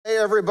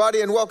everybody,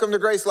 and welcome to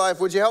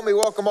GraceLife. Would you help me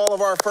welcome all of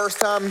our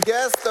first-time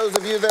guests, those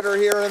of you that are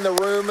here in the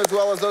room, as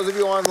well as those of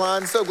you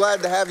online. So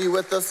glad to have you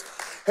with us.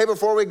 Hey,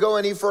 before we go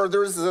any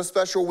further, this is a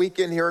special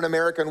weekend here in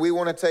America, and we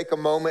want to take a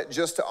moment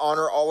just to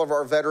honor all of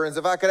our veterans.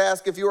 If I could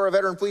ask if you are a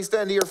veteran, please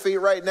stand to your feet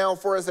right now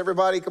for us,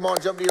 everybody. Come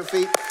on, jump to your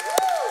feet.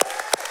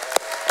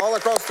 All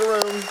across the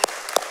room.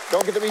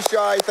 Don't get to be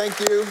shy. Thank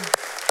you.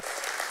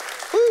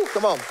 Woo,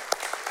 come on.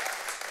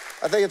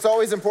 I think it's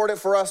always important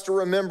for us to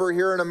remember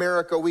here in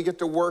America, we get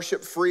to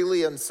worship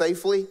freely and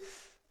safely.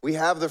 We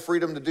have the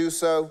freedom to do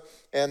so,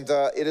 and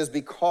it is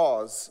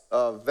because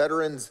of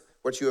veterans,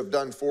 what you have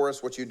done for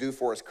us, what you do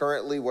for us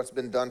currently, what's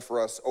been done for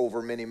us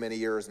over many, many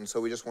years, and so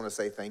we just want to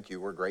say thank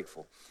you. We're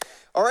grateful.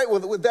 All right,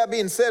 with that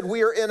being said,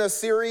 we are in a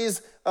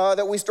series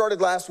that we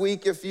started last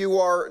week. If you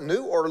are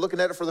new or looking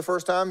at it for the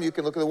first time, you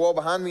can look at the wall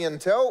behind me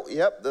and tell,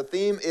 yep, the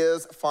theme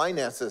is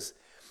finances.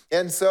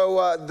 And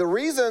so the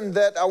reason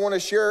that I want to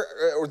share,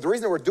 or the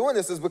reason that we're doing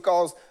this is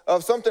because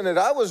of something that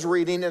I was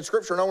reading in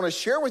Scripture, and I want to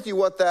share with you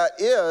what that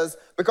is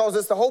because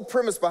it's the whole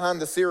premise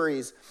behind the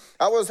series.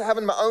 I was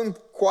having my own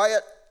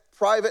quiet,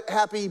 private,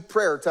 happy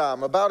prayer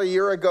time about a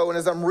year ago, and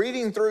as I'm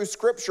reading through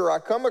Scripture, I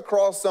come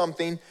across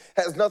something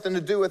that has nothing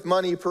to do with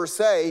money per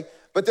se,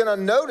 but then I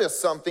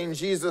noticed something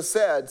Jesus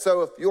said.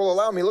 So if you'll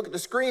allow me, look at the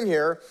screen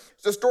here.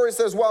 The story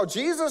says, while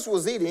Jesus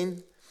was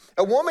eating,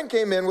 a woman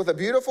came in with a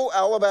beautiful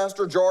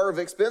alabaster jar of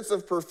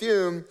expensive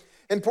perfume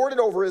and poured it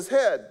over his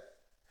head.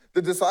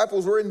 The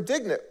disciples were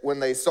indignant when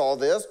they saw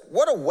this.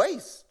 What a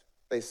waste,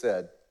 they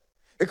said.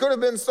 It could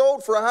have been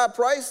sold for a high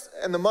price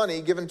and the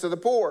money given to the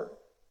poor.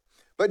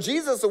 But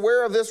Jesus,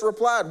 aware of this,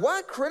 replied,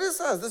 why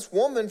criticize this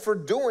woman for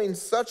doing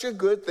such a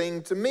good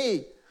thing to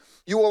me?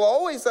 You will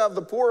always have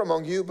the poor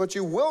among you, but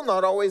you will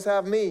not always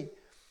have me.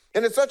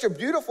 And it's such a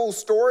beautiful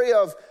story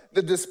of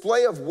the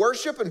display of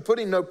worship and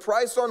putting no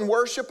price on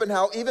worship, and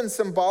how even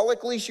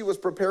symbolically she was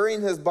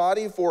preparing his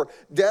body for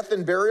death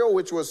and burial,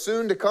 which was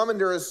soon to come. And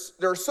there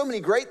are so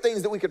many great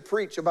things that we could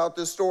preach about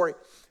this story.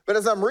 But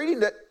as I'm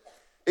reading it,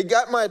 it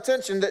got my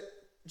attention that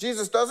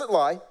Jesus doesn't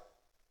lie.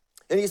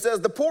 And he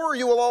says, the poor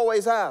you will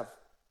always have.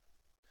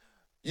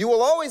 You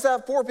will always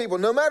have poor people.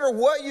 No matter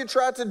what you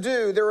try to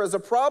do, there is a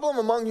problem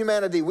among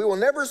humanity. We will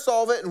never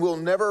solve it and we'll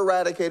never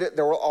eradicate it.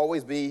 There will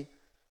always be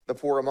the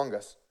poor among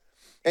us.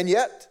 And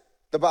yet,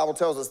 the Bible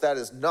tells us that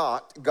is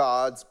not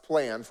God's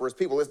plan for his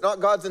people. It's not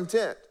God's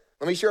intent.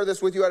 Let me share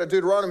this with you out of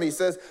Deuteronomy. It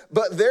says,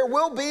 but there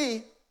will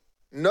be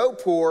no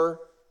poor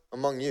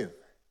among you.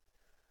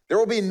 There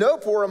will be no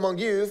poor among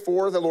you,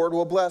 for the Lord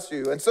will bless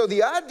you. And so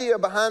the idea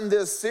behind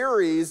this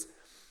series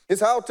is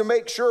how to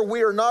make sure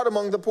we are not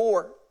among the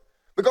poor.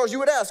 Because you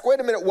would ask, wait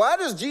a minute, why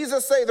does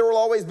Jesus say there will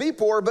always be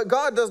poor, but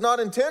God does not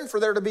intend for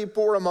there to be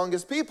poor among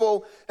his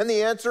people? And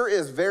the answer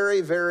is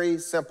very, very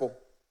simple.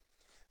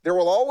 There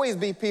will always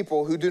be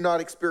people who do not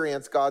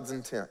experience God's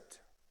intent,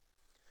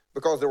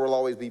 because there will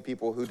always be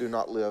people who do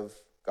not live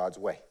God's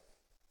way.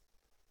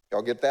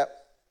 Y'all get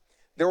that?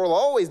 There will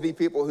always be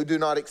people who do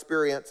not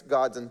experience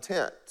God's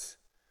intent,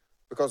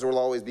 because there will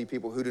always be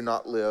people who do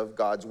not live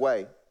God's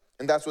way.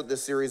 And that's what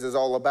this series is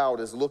all about,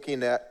 is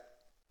looking at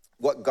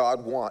what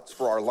God wants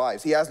for our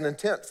lives. He has an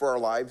intent for our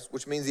lives,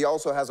 which means he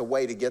also has a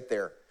way to get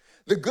there.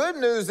 The good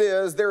news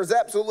is there's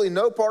absolutely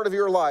no part of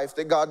your life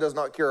that God does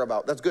not care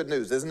about. That's good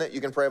news, isn't it? You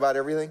can pray about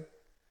everything.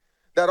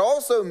 That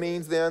also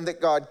means then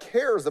that God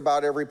cares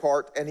about every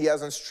part and he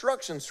has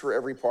instructions for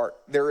every part.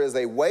 There is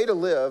a way to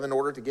live in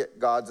order to get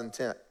God's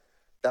intent.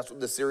 That's what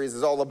this series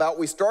is all about.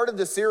 We started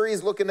the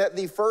series looking at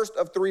the first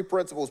of three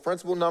principles.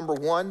 Principle number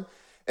one,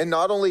 and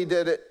not only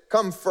did it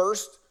come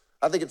first,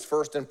 I think it's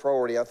first in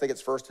priority. I think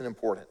it's first in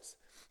importance,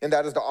 and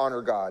that is to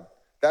honor God.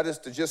 That is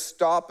to just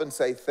stop and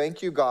say,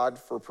 thank you, God,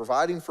 for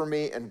providing for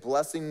me and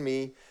blessing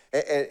me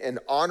and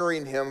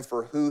honoring him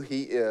for who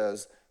he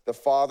is, the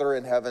Father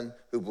in heaven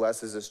who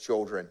blesses his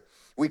children.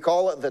 We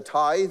call it the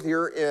tithe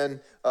here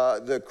in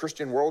the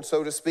Christian world,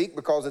 so to speak,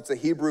 because it's a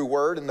Hebrew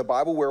word in the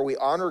Bible where we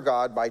honor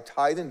God by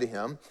tithing to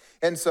him.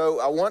 And so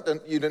I want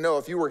you to know,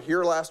 if you were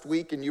here last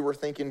week and you were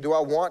thinking, do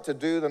I want to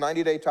do the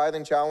 90-day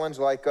tithing challenge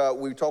like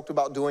we talked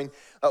about doing?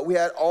 We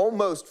had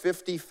almost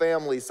 50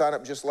 families sign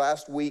up just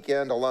last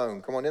weekend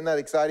alone. Come on, isn't that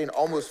exciting?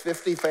 Almost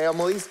 50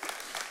 families.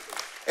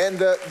 And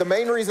the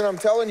main reason I'm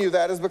telling you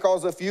that is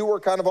because if you were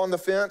kind of on the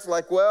fence,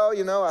 like, well,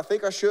 I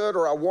think I should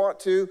or I want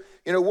to,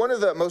 one of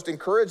the most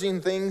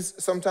encouraging things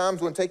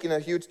sometimes when taking a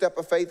huge step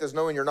of faith is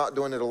knowing you're not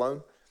doing it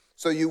alone.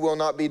 So you will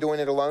not be doing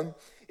it alone.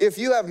 If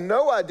you have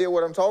no idea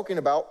what I'm talking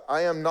about,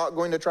 I am not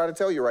going to try to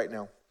tell you right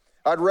now.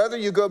 I'd rather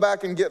you go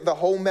back and get the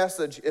whole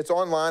message. It's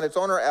online, it's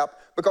on our app,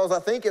 because I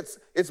think it's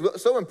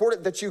so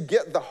important that you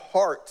get the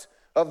heart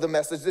of the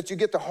message, that you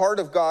get the heart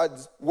of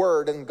God's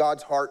word and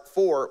God's heart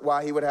for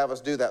why he would have us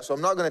do that. So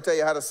I'm not going to tell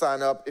you how to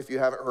sign up if you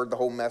haven't heard the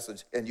whole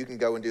message, and you can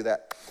go and do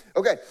that.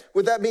 Okay,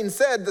 with that being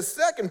said, the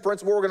second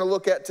principle we're going to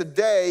look at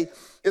today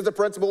is the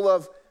principle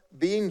of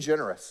being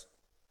generous.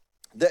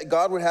 That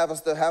God would have us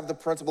to have the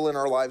principle in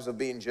our lives of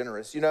being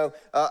generous.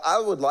 I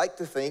would like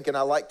to think, and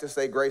I like to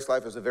say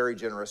GraceLife is a very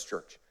generous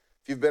church.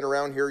 If you've been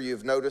around here,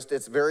 you've noticed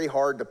it's very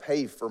hard to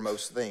pay for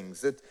most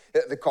things.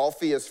 The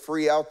coffee is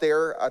free out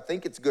there. I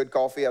think it's good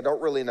coffee. I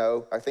don't really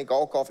know. I think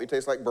all coffee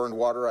tastes like burned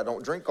water. I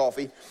don't drink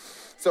coffee,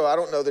 so I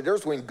don't know the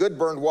difference between good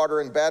burned water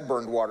and bad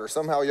burned water.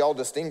 Somehow y'all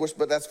distinguish,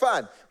 but that's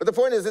fine. But the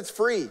point is, it's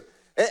free.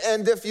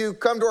 And if you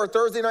come to our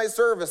Thursday night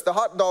service, the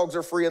hot dogs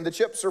are free and the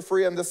chips are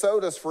free and the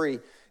soda's free.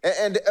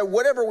 And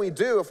whatever we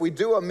do, if we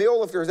do a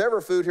meal, if there's ever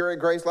food here at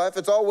GraceLife,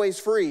 it's always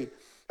free.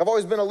 I've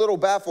always been a little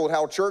baffled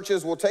how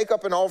churches will take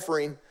up an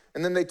offering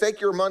and then they take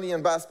your money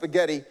and buy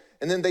spaghetti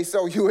and then they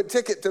sell you a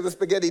ticket to the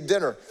spaghetti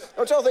dinner.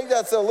 Don't y'all think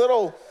that's a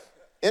little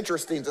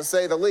interesting, to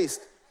say the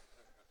least?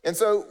 And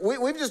so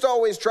we've just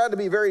always tried to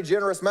be very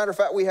generous. Matter of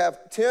fact, we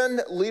have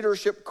 10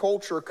 leadership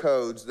culture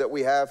codes that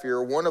we have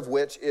here, one of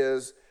which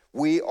is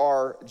we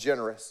are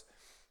generous.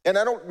 And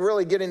I don't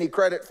really get any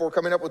credit for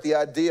coming up with the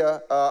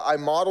idea. I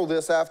model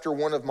this after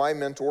one of my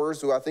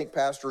mentors, who I think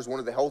pastors one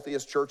of the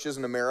healthiest churches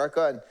in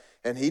America,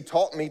 and he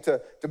taught me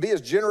to be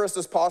as generous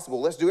as possible.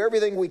 Let's do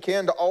everything we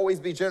can to always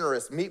be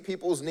generous, meet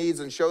people's needs,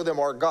 and show them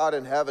our God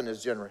in heaven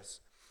is generous.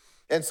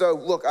 And so,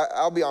 look,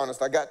 I'll be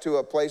honest, I got to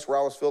a place where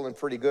I was feeling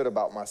pretty good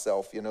about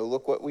myself. You know,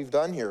 look what we've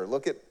done here.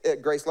 Look at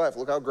GraceLife.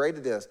 Look how great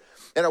it is.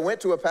 And I went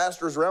to a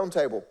pastor's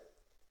roundtable,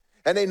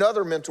 and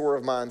another mentor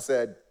of mine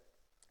said,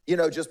 you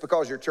know, just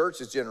because your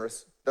church is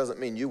generous doesn't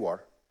mean you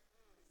are.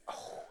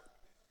 Oh,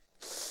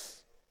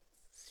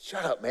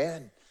 shut up,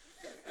 man.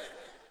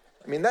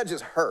 I mean, that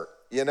just hurt,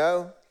 you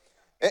know?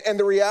 And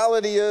the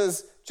reality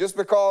is, just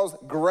because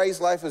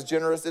GraceLife is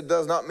generous, it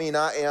does not mean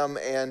I am,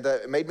 and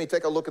it made me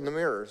take a look in the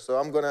mirror. So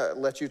I'm going to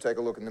let you take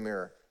a look in the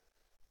mirror.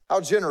 How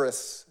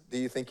generous do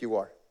you think you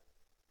are?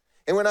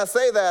 And when I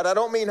say that, I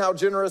don't mean how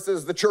generous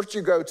is the church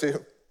you go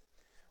to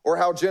or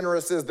how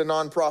generous is the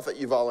nonprofit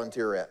you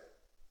volunteer at,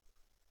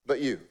 but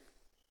you.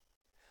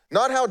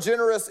 Not how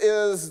generous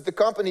is the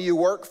company you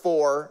work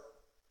for,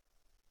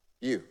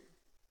 you.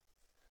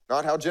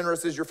 Not how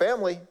generous is your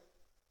family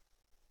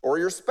or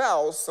your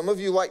spouse. Some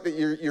of you like that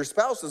your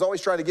spouse is always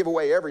trying to give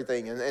away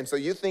everything, and so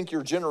you think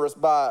you're generous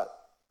by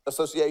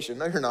association.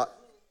 No, you're not.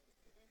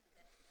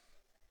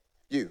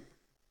 You.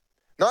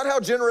 Not how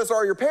generous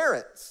are your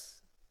parents,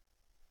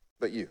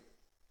 but you.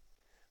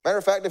 Matter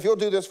of fact, if you'll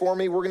do this for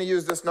me, we're going to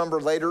use this number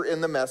later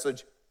in the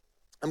message.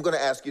 I'm going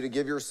to ask you to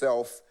give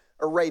yourself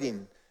a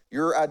rating,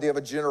 your idea of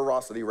a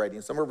generosity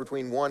rating, somewhere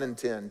between 1 and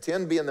 10.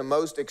 10 being the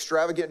most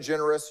extravagant,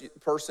 generous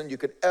person you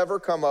could ever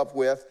come up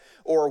with,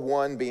 or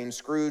 1 being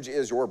Scrooge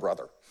is your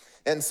brother.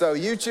 And so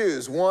you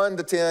choose 1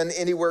 to 10,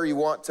 anywhere you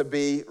want to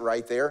be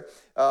right there.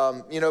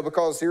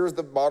 Because here's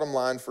the bottom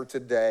line for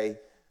today.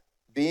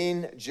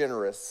 Being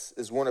generous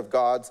is one of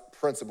God's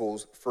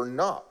principles for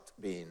not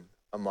being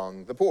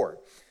among the poor.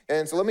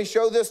 And so let me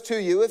show this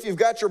to you. If you've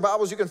got your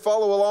Bibles, you can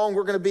follow along.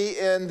 We're going to be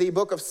in the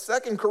book of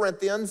 2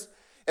 Corinthians.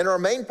 And our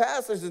main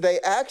passage today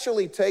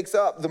actually takes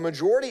up the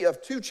majority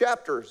of 2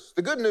 chapters.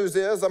 The good news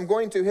is I'm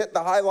going to hit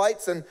the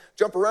highlights and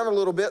jump around a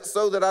little bit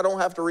so that I don't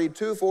have to read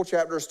 2 full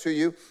chapters to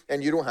you,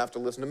 and you don't have to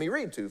listen to me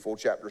read 2 full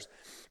chapters.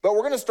 But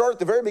we're going to start at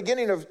the very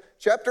beginning of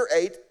chapter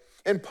 8,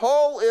 and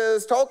Paul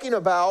is talking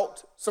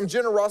about some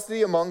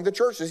generosity among the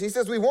churches. He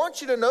says, we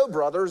want you to know,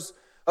 brothers,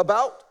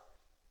 about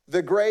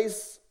the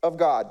grace of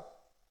God.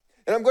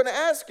 And I'm going to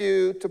ask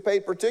you to pay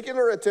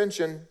particular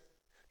attention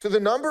to the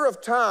number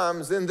of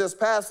times in this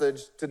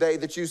passage today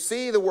that you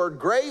see the word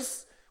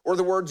grace or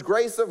the words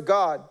grace of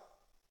God.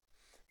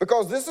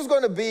 Because this is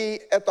going to be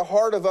at the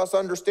heart of us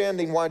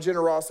understanding why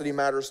generosity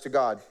matters to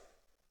God.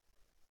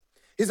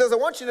 He says, I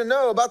want you to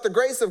know about the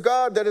grace of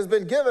God that has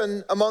been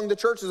given among the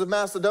churches of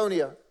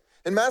Macedonia.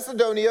 And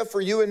Macedonia,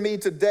 for you and me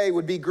today,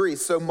 would be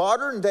Greece. So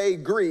modern day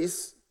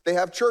Greece, they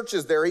have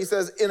churches there. He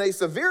says, in a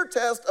severe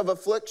test of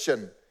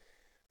affliction.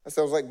 That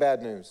sounds like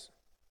bad news.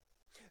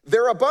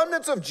 Their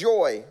abundance of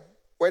joy.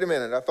 Wait a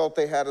minute, I thought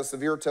they had a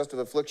severe test of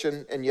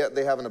affliction, and yet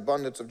they have an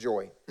abundance of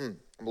joy. I'm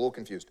a little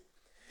confused.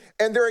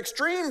 And their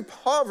extreme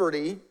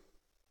poverty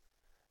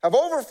have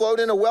overflowed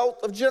in a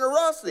wealth of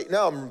generosity.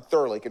 Now I'm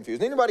thoroughly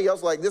confused. Anybody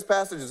else like this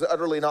passage is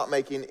utterly not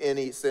making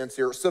any sense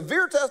here.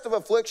 Severe test of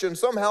affliction,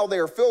 somehow they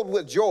are filled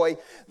with joy.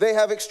 They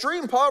have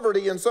extreme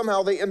poverty, and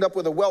somehow they end up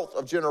with a wealth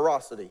of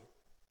generosity.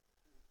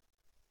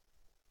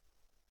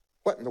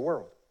 What in the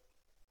world?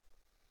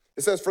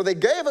 It says, for they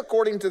gave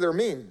according to their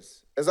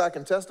means, as I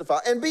can testify,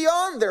 and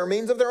beyond their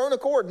means of their own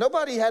accord.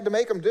 Nobody had to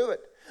make them do it.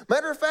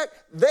 Matter of fact,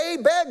 they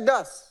begged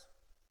us,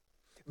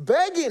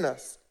 begging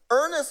us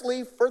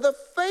earnestly for the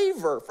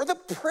favor, for the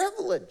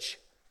privilege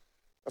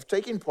of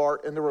taking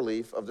part in the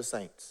relief of the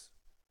saints.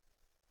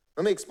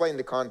 Let me explain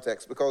the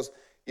context, because,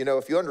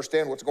 if you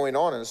understand what's going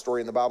on in a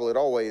story in the Bible, it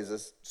always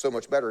is so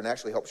much better and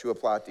actually helps you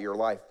apply it to your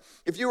life.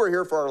 If you were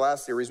here for our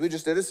last series, we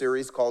just did a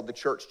series called The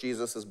Church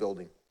Jesus is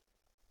Building.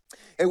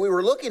 And we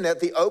were looking at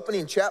the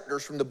opening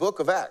chapters from the book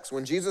of Acts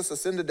when Jesus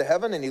ascended to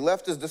heaven and he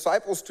left his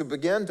disciples to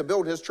begin to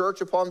build his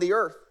church upon the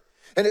earth.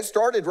 And it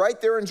started right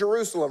there in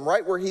Jerusalem,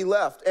 right where he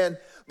left. And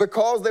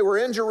because they were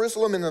in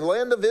Jerusalem in the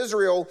land of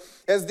Israel,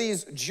 as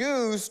these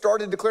Jews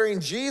started declaring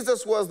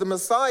Jesus was the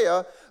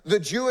Messiah, the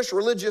Jewish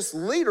religious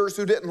leaders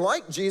who didn't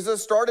like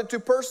Jesus started to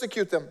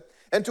persecute them.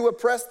 and to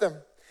oppress them.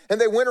 And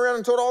they went around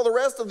and told all the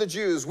rest of the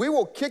Jews, we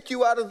will kick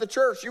you out of the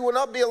church. You will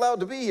not be allowed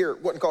to be here.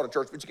 It wasn't called a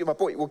church, but you get my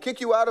point. We'll kick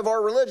you out of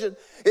our religion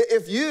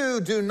if you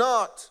do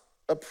not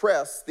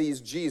oppress these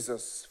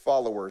Jesus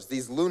followers,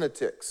 these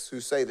lunatics who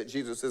say that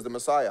Jesus is the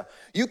Messiah.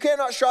 You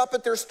cannot shop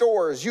at their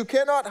stores. You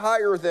cannot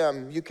hire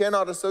them. You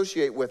cannot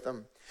associate with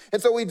them.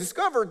 And so we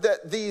discovered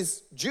that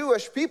these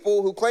Jewish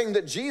people who claimed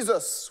that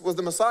Jesus was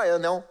the Messiah,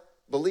 now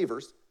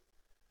believers,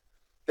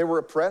 they were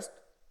oppressed,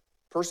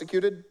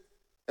 persecuted,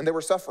 and they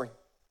were suffering.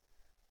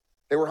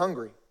 They were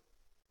hungry.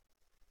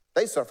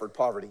 They suffered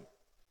poverty.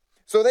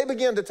 So they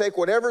began to take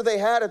whatever they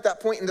had at that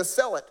point and to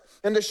sell it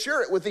and to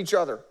share it with each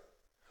other.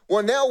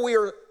 Well, now we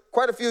are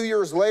quite a few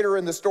years later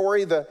in the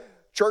story. The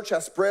church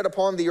has spread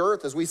upon the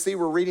earth. As we see,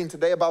 we're reading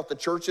today about the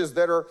churches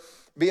that are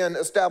being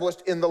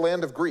established in the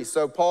land of Greece.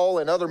 So Paul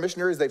and other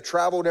missionaries, they've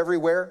traveled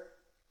everywhere.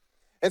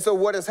 And so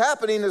what is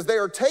happening is they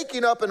are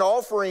taking up an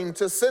offering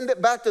to send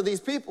it back to these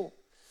people.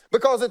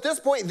 Because at this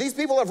point, these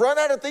people have run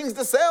out of things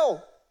to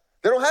sell.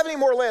 They don't have any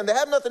more land. They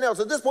have nothing else.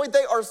 At this point,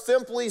 they are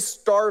simply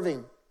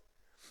starving.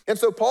 And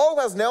so Paul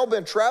has now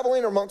been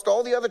traveling amongst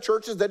all the other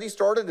churches that he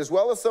started, as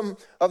well as some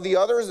of the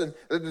others and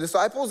the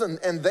disciples,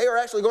 and they are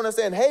actually going to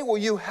say, hey, will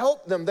you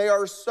help them? They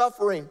are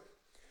suffering.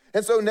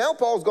 And so now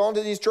Paul's gone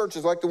to these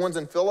churches like the ones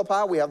in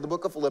Philippi. We have the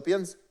book of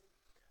Philippians.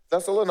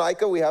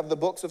 Thessalonica, we have the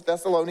books of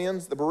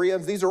Thessalonians, the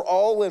Bereans. These are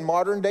all in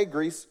modern day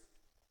Greece.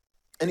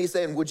 And he's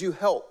saying, would you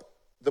help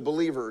the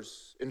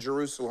believers in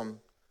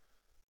Jerusalem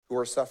who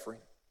are suffering?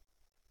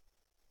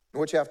 And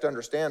what you have to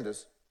understand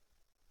is,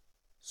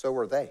 so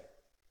are they.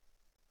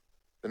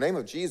 The name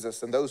of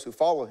Jesus and those who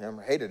follow him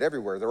are hated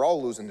everywhere. They're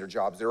all losing their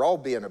jobs. They're all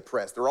being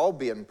oppressed. They're all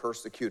being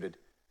persecuted.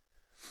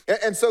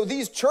 And so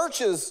these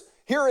churches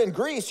here in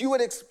Greece, you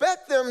would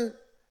expect them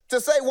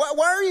to say,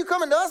 why are you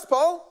coming to us,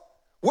 Paul?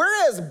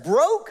 We're as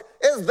broke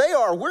as they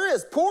are. We're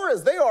as poor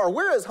as they are.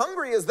 We're as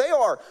hungry as they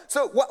are.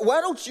 So why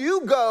don't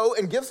you go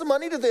and give some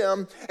money to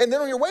them, and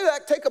then on your way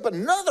back, take up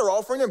another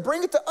offering and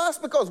bring it to us,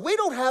 because we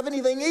don't have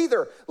anything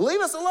either.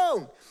 Leave us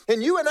alone.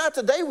 And you and I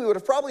today, we would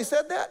have probably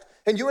said that.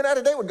 And you and I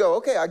today would go,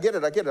 okay, I get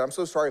it. I'm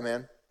so sorry,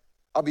 man.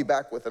 I'll be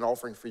back with an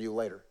offering for you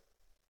later.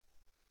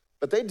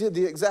 But they did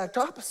the exact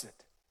opposite.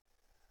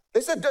 They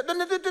said,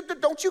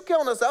 don't you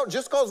count us out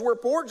just because we're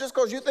poor, just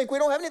because you think we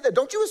don't have anything.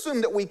 Don't you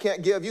assume that we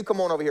can't give. You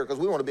come on over here because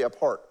we want to be a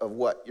part of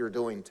what you're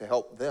doing to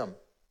help them.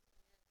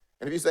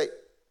 And if you say,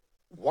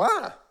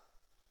 why?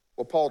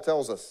 Well, Paul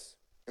tells us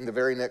in the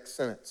very next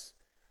sentence,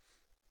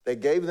 they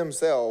gave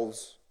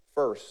themselves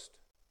first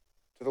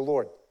to the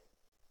Lord.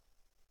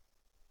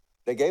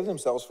 They gave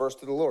themselves first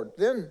to the Lord.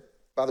 Then,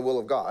 by the will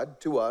of God,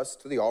 to us,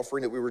 to the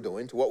offering that we were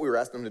doing, to what we were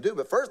asking them to do.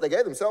 But first, they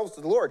gave themselves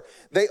to the Lord.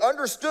 They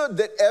understood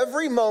that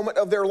every moment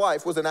of their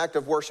life was an act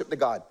of worship to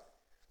God.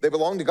 They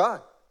belonged to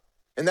God.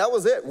 And that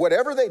was it.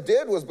 Whatever they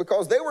did was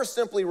because they were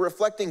simply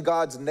reflecting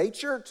God's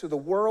nature to the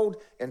world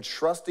and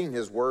trusting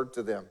his word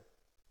to them.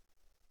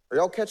 Are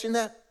y'all catching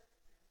that?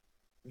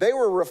 They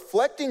were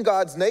reflecting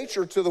God's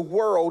nature to the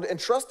world and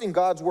trusting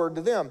God's word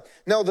to them.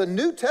 Now, the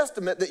New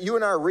Testament that you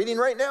and I are reading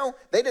right now,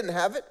 they didn't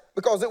have it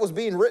because it was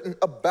being written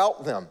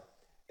about them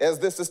as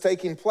this is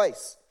taking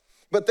place.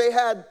 But they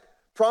had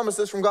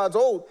promises from God's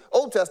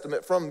Old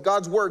Testament, from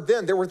God's word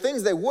then. There were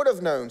things they would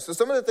have known. So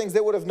some of the things they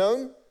would have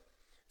known, it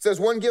says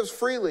one gives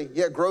freely,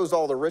 yet grows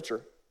all the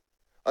richer.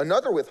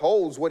 Another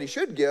withholds what he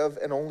should give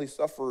and only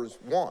suffers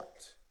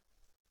want.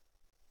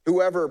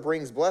 Whoever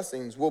brings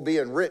blessings will be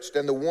enriched,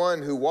 and the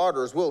one who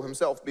waters will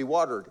himself be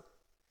watered.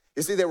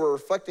 You see, they were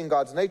reflecting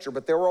God's nature,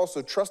 but they were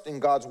also trusting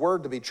God's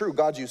word to be true.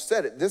 God, you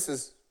said it. This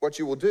is what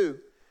you will do.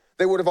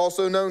 They would have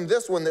also known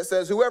this one that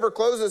says, whoever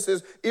closes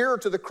his ear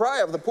to the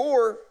cry of the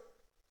poor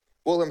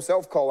will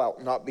himself call out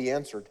and not be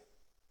answered.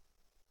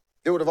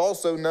 They would have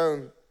also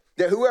known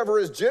that whoever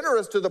is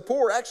generous to the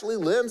poor actually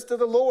lends to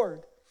the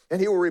Lord, and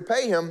he will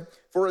repay him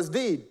for his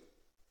deed.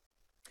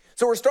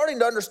 So we're starting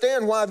to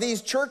understand why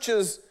these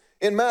churches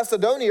in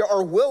Macedonia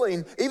are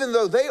willing, even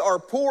though they are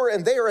poor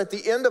and they are at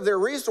the end of their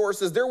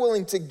resources, they're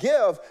willing to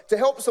give to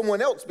help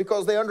someone else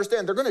because they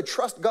understand they're going to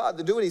trust God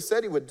to do what he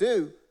said he would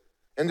do,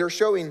 and they're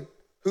showing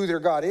who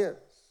their God is.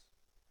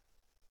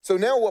 So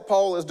now what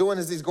Paul is doing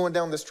is he's going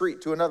down the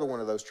street to another one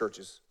of those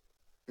churches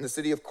in the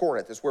city of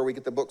Corinth. It's where we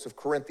get the books of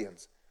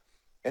Corinthians.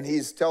 And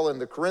he's telling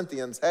the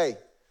Corinthians, hey,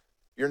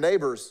 your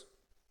neighbors,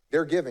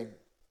 they're giving.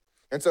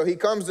 And so he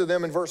comes to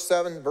them in verse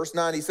 7, verse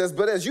 9, he says,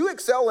 but as you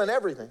excel in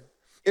everything,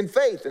 in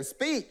faith and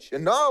speech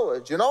and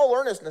knowledge and all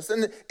earnestness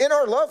and in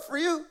our love for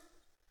you,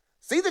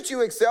 see that you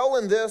excel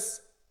in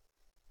this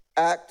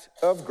act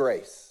of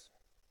grace.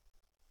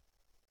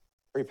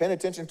 Are you paying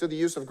attention to the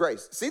use of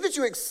grace? See that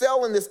you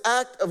excel in this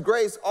act of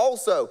grace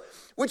also,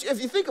 which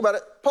if you think about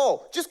it,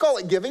 Paul, just call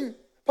it giving.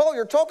 Paul,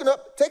 you're taking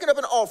up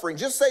an offering.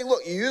 Just say,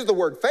 look, you use the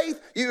word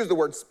faith, you use the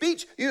word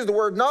speech, you use the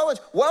word knowledge.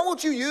 Why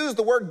won't you use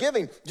the word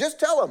giving? Just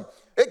tell them,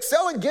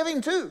 excel in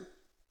giving too.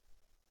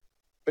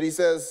 But he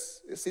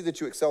says, see that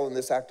you excel in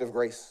this act of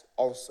grace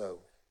also.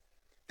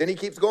 Then he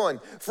keeps going,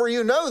 for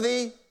you know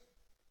the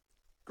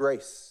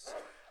grace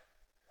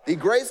The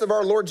grace of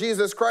our Lord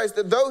Jesus Christ,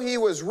 that though he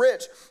was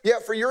rich,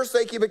 yet for your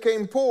sake he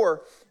became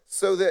poor,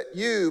 so that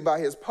you by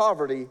his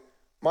poverty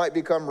might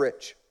become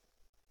rich.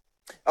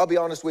 I'll be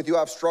honest with you,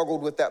 I've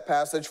struggled with that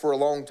passage for a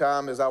long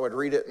time as I would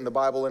read it in the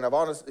Bible, and I've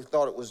honestly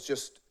thought it was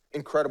just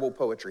incredible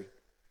poetry.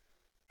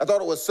 I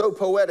thought it was so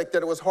poetic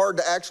that it was hard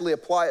to actually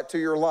apply it to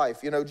your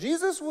life. You know,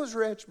 Jesus was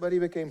rich, but he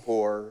became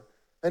poor.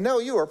 And now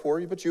you are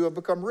poor, but you have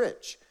become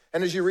rich.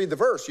 And as you read the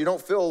verse, you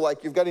don't feel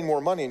like you've got any more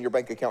money in your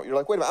bank account. You're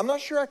like, wait a minute, I'm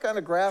not sure I kind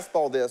of grasp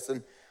all this.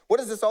 And what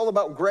is this all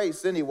about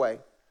grace anyway?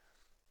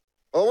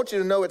 Well, I want you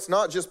to know it's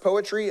not just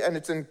poetry, and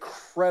it's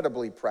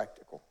incredibly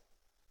practical.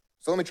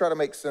 So let me try to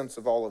make sense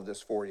of all of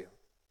this for you.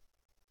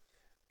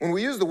 When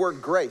we use the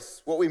word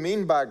grace, what we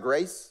mean by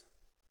grace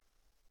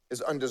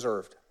is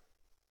undeserved.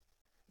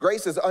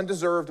 Grace is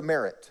undeserved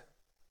merit.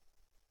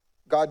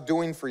 God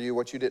doing for you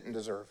what you didn't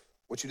deserve,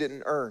 what you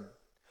didn't earn.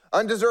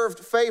 Undeserved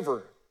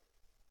favor.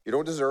 You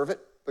don't deserve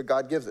it, but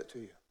God gives it to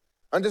you.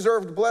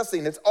 Undeserved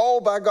blessing. It's all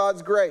by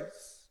God's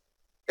grace.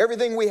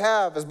 Everything we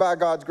have is by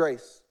God's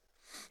grace.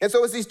 And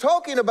so as he's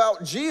talking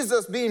about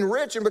Jesus being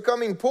rich and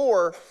becoming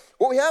poor,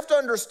 what we have to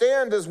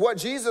understand is what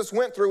Jesus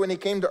went through when he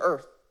came to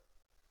earth.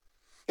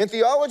 In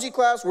theology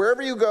class,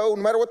 wherever you go,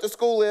 no matter what the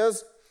school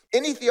is,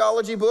 any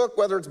theology book,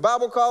 whether it's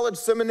Bible college,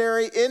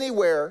 seminary,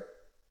 anywhere,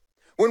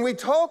 when we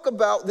talk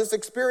about this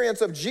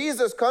experience of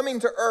Jesus coming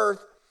to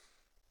earth,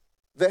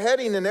 the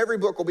heading in every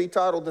book will be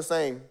titled the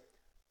same,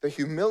 The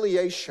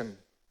Humiliation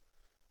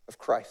of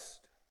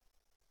Christ.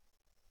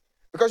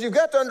 Because you've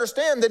got to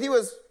understand that he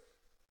was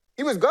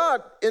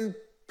God in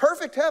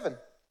perfect heaven,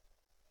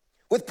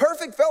 with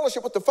perfect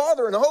fellowship with the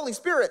Father and the Holy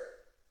Spirit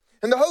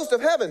and the host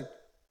of heaven,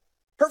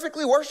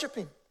 perfectly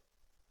worshiping.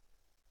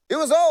 It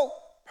was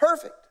all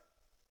perfect.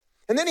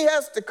 And then he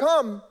has to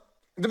come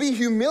to be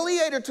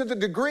humiliated to the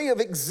degree of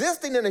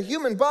existing in a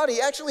human body,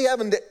 actually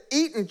having to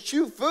eat and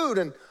chew food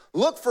and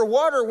look for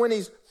water when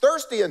he's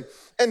thirsty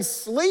and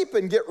sleep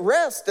and get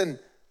rest and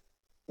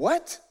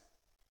what?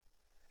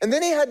 And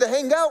then he had to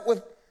hang out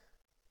with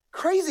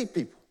crazy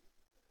people.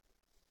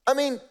 I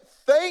mean,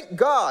 thank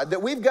God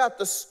that we've got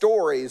the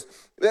stories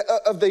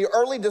of the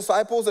early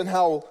disciples and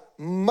how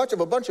much of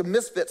a bunch of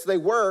misfits they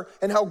were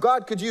and how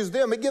God could use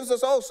them. It gives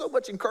us all so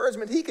much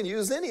encouragement. He can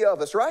use any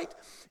of us, right?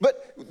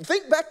 But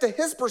think back to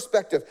his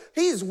perspective.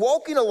 He's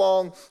walking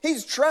along.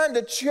 He's trying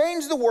to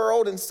change the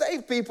world and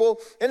save people.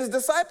 And his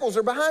disciples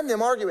are behind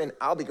him arguing,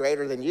 I'll be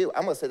greater than you.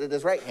 I'm going to sit at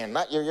his right hand,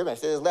 not you. You're going to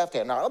sit at his left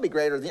hand. No, I'll be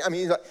greater than you. I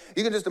mean, like,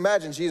 you can just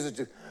imagine Jesus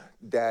just,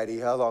 Daddy,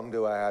 how long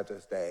do I have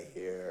to stay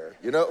here?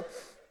 You know,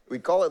 we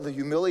call it the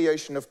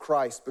humiliation of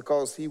Christ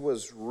because he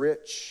was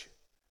rich.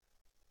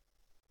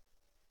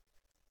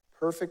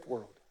 Perfect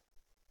world,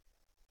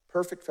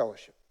 perfect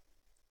fellowship,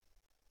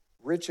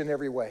 rich in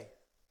every way.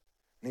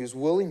 And he was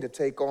willing to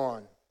take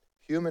on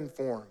human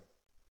form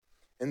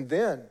and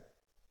then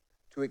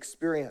to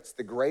experience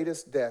the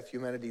greatest death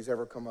humanity's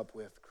ever come up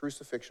with,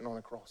 crucifixion on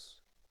a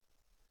cross.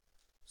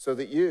 So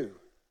that you,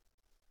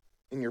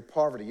 in your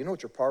poverty, you know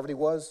what your poverty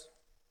was?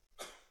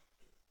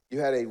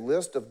 You had a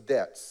list of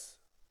debts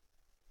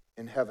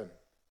in heaven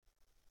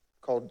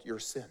called your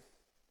sin.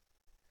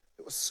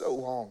 It was so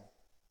long.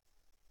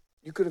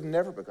 You could have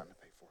never begun to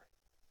pay for it.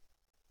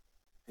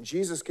 And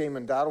Jesus came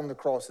and died on the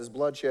cross. His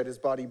blood shed, his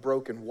body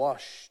broken,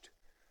 washed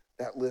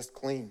that list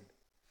clean.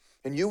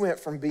 And you went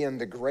from being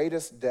the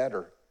greatest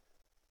debtor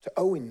to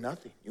owing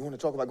nothing. You want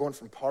to talk about going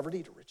from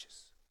poverty to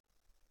riches?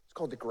 It's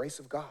called the grace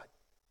of God.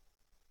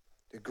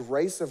 The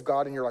grace of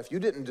God in your life. You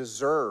didn't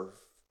deserve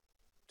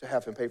to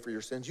have him pay for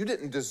your sins. You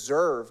didn't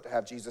deserve to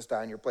have Jesus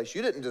die in your place.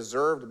 You didn't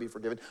deserve to be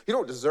forgiven. You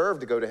don't deserve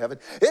to go to heaven.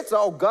 It's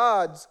all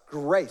God's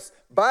grace.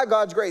 By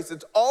God's grace,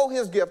 it's all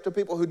his gift to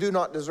people who do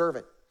not deserve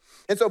it.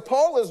 And so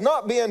Paul is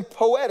not being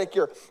poetic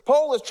here.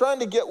 Paul is trying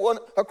to get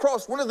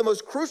across one of the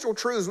most crucial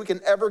truths we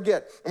can ever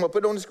get. I'm going to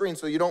put it on the screen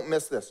so you don't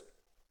miss this.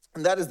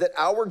 And that is that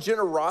our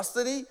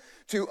generosity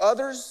to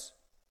others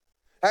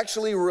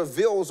actually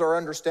reveals our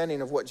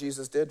understanding of what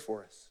Jesus did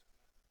for us.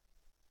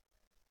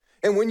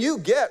 And when you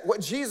get what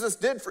Jesus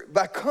did for you,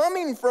 by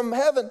coming from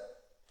heaven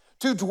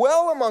to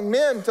dwell among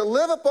men, to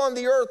live upon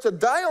the earth, to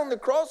die on the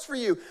cross for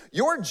you,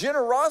 your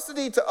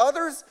generosity to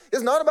others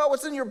is not about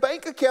what's in your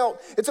bank account.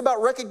 It's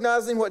about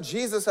recognizing what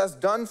Jesus has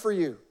done for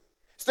you.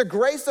 It's the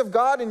grace of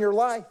God in your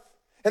life.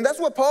 And that's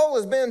what Paul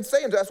has been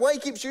saying to us. That's why he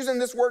keeps using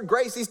this word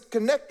grace. He's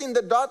connecting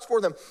the dots for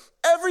them.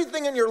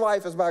 Everything in your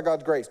life is by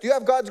God's grace. Do you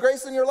have God's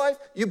grace in your life?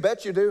 You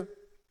bet you do.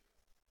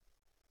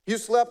 You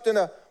slept in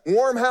a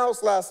warm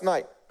house last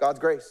night. God's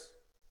grace.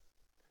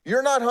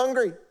 You're not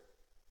hungry.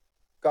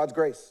 God's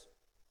grace.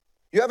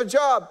 You have a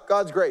job.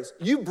 God's grace.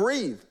 You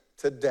breathe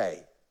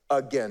today,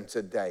 again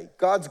today.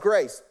 God's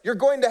grace. You're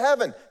going to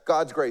heaven.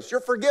 God's grace. You're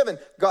forgiven.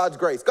 God's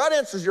grace. God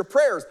answers your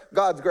prayers.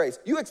 God's grace.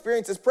 You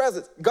experience his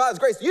presence. God's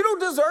grace. You don't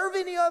deserve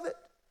any of it.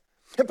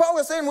 And Paul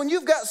is saying when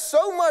you've got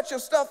so much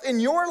of stuff in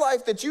your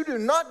life that you do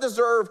not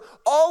deserve,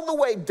 all the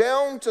way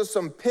down to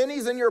some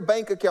pennies in your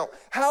bank account,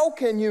 how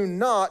can you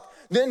not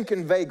then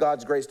convey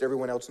God's grace to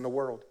everyone else in the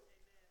world?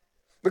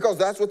 Because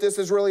that's what this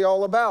is really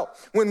all about.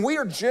 When we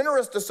are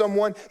generous to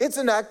someone, it's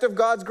an act of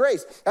God's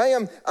grace.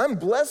 I'm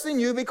blessing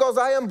you because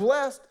I am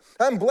blessed.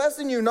 I'm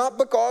blessing you not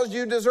because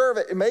you deserve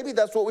it. And maybe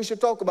that's what we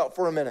should talk about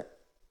for a minute.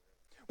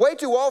 Way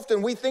too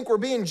often we think we're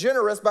being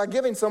generous by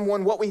giving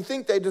someone what we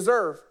think they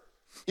deserve.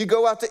 You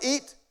go out to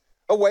eat,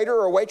 a waiter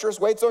or a waitress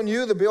waits on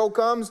you, the bill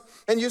comes,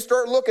 and you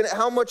start looking at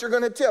how much you're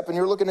going to tip, and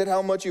you're looking at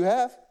how much you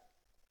have.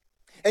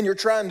 And you're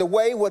trying to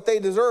weigh what they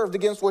deserved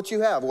against what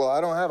you have. Well,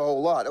 I don't have a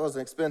whole lot. It was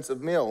an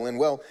expensive meal. And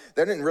well,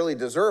 they didn't really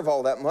deserve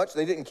all that much.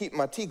 They didn't keep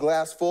my tea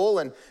glass full,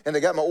 and they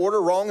got my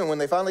order wrong. And when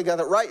they finally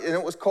got it right, and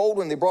it was cold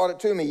when they brought it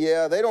to me,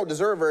 yeah, they don't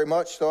deserve very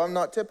much, so I'm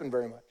not tipping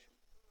very much.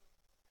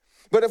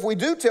 But if we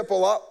do tip a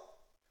lot,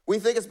 we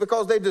think it's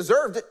because they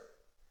deserved it.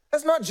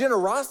 That's not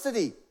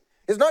generosity.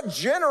 It's not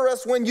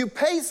generous when you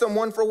pay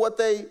someone for what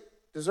they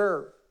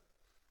deserve.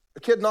 A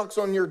kid knocks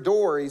on your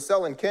door, he's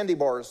selling candy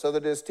bars so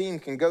that his team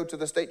can go to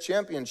the state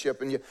championship.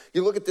 And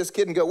you look at this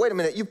kid and go, wait a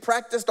minute, you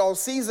practiced all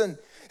season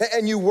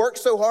and you worked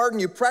so hard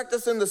and you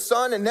practiced in the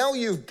sun and now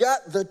you've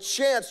got the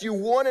chance. You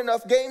won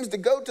enough games to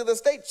go to the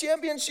state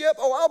championship.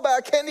 Oh, I'll buy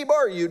a candy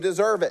bar. You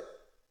deserve it.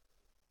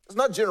 It's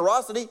not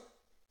generosity.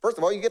 First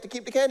of all, you get to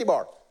keep the candy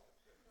bar.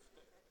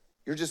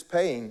 You're just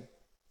paying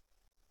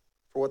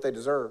for what they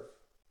deserve.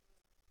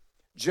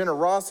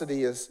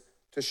 Generosity is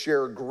to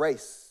share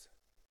grace.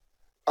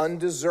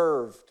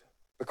 Undeserved,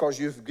 because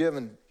you've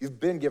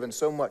been given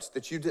so much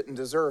that you didn't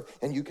deserve,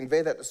 and you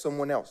convey that to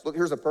someone else. Look,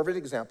 here's a perfect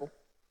example.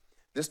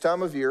 This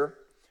time of year,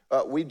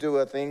 we do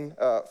a thing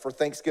for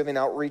Thanksgiving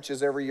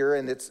outreaches every year,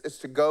 and it's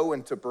to go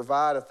and to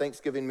provide a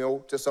Thanksgiving meal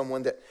to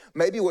someone that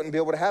maybe wouldn't be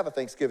able to have a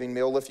Thanksgiving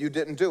meal if you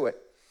didn't do it.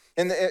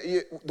 And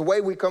the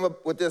way we come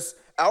up with this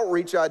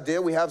outreach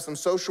idea, we have some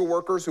social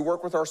workers who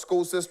work with our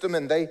school system,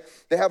 and they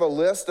have a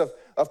list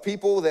of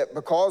people that,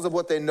 because of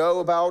what they know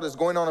about is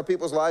going on in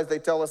people's lives, they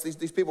tell us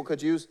these people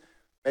could use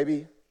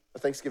maybe a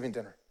Thanksgiving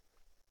dinner.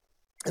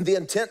 And the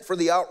intent for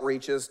the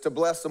outreach is to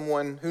bless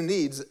someone who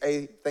needs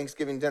a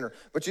Thanksgiving dinner.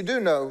 But you do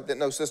know that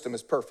no system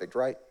is perfect,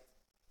 right?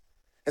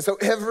 And so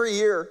every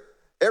year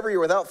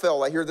without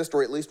fail, I hear this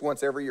story at least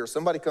once every year.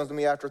 Somebody comes to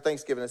me after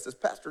Thanksgiving and says,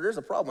 Pastor, there's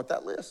a problem with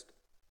that list.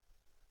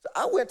 So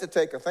I went to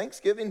take a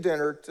Thanksgiving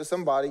dinner to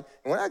somebody,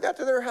 and when I got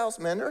to their house,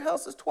 man, their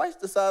house is twice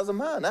the size of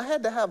mine. I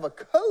had to have a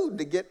code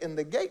to get in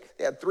the gate.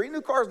 They had 3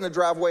 new cars in the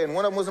driveway, and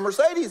one of them was a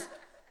Mercedes.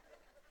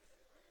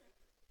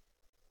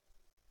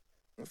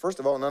 First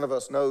of all, none of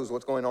us knows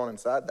what's going on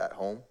inside that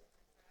home.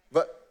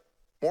 But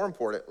more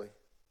importantly,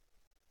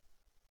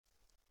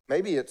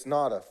 maybe it's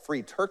not a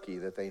free turkey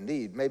that they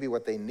need. Maybe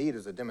what they need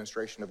is a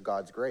demonstration of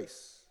God's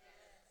grace.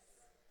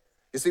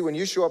 You see, when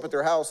you show up at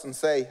their house and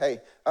say, hey,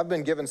 I've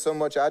been given so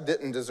much I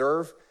didn't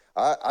deserve,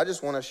 I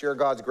just want to share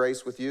God's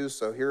grace with you,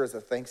 so here is a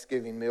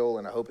Thanksgiving meal,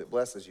 and I hope it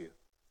blesses you.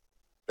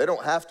 They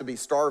don't have to be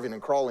starving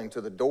and crawling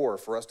to the door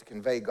for us to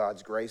convey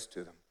God's grace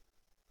to them.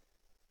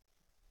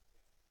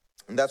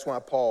 And that's why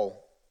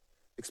Paul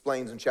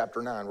explains in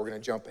chapter 9, we're going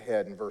to jump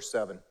ahead in verse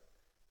 7.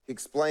 He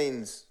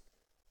explains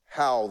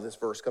how this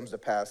verse comes to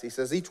pass. He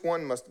says, each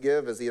one must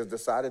give as he has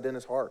decided in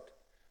his heart,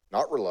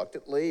 not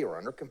reluctantly or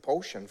under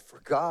compulsion, for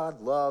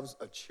God loves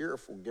a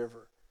cheerful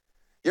giver.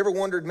 You ever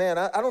wondered, man,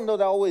 I don't know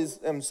that I always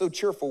am so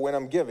cheerful when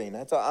I'm giving.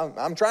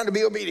 I'm trying to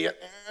be obedient.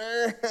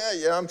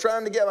 I'm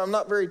trying to give. I'm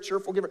not very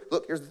cheerful giver.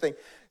 Look, here's the thing.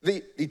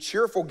 The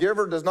cheerful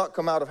giver does not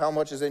come out of how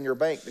much is in your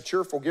bank. The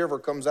cheerful giver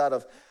comes out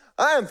of,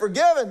 I am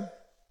forgiven.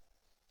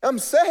 I'm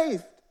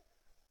saved.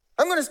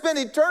 I'm going to spend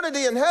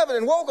eternity in heaven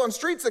and walk on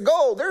streets of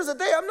gold. There's a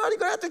day I'm not even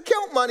going to have to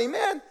count money,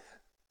 man.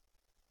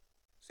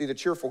 See, the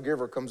cheerful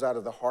giver comes out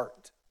of the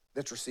heart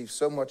that's received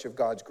so much of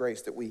God's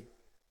grace that we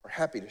are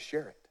happy to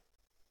share it.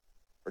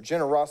 Our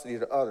generosity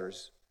to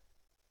others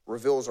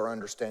reveals our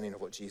understanding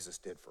of what Jesus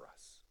did for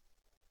us.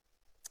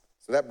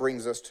 So that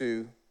brings us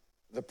to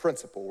the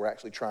principle we're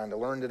actually trying to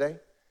learn today.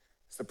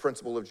 It's the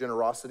principle of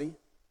generosity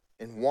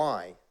and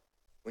why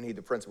we need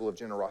the principle of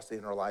generosity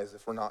in our lives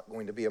if we're not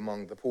going to be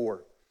among the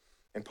poor.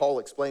 And Paul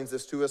explains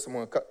this to us. I'm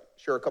going to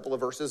share a couple of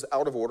verses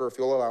out of order, if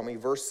you'll allow me.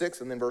 Verse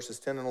 6 and then verses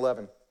 10 and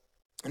 11.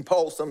 And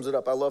Paul sums it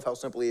up. I love how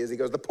simple he is. He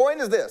goes, the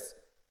point is this,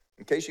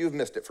 in case you've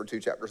missed it for 2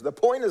 chapters, the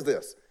point is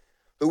this,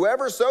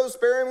 whoever sows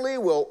sparingly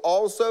will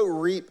also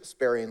reap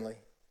sparingly,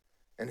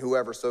 and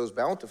whoever sows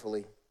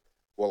bountifully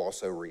will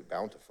also reap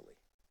bountifully.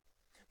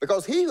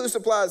 Because he who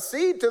supplies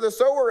seed to the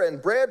sower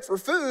and bread for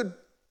food,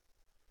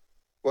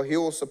 well, he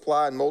will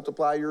supply and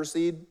multiply your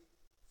seed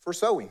for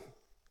sowing.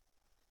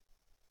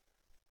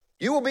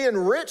 You will be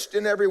enriched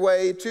in every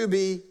way to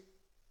be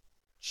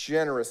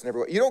generous in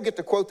every way. You don't get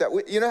to quote that.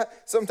 You know,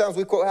 sometimes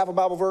we quote half a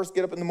Bible verse,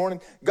 get up in the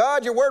morning.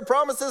 God, your word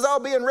promises I'll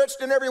be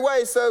enriched in every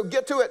way, so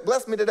get to it.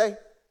 Bless me today.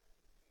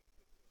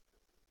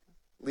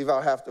 Leave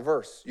out half the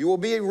verse. You will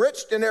be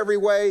enriched in every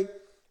way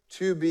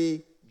to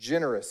be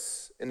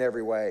generous in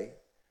every way.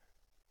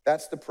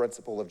 That's the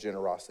principle of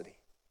generosity.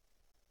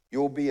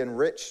 You will be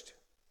enriched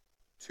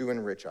to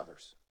enrich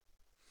others.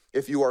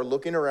 If you are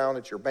looking around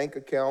at your bank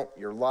account,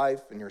 your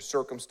life, and your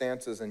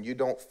circumstances, and you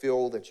don't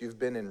feel that you've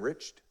been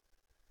enriched,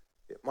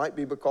 it might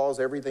be because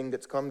everything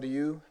that's come to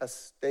you has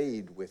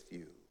stayed with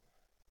you.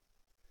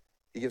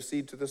 He gives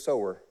seed to the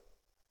sower,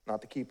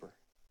 not the keeper.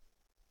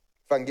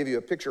 If I can give you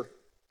a picture,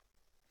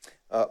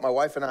 my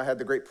wife and I had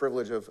the great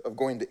privilege of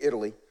going to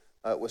Italy.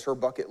 It was her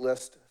bucket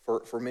list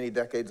for many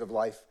decades of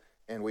life,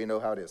 and we know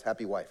how it is.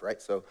 Happy wife,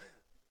 right?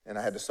 And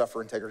I had to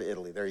suffer and take her to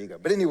Italy. There you go.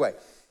 But anyway,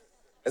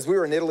 as we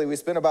were in Italy, we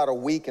spent about a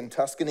week in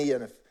Tuscany,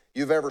 and if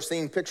you've ever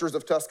seen pictures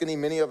of Tuscany,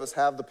 many of us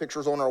have the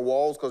pictures on our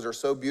walls because they're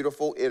so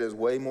beautiful. It is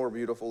way more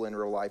beautiful in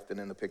real life than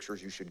in the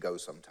pictures. You should go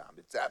sometime.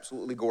 It's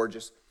absolutely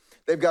gorgeous.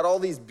 They've got all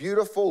these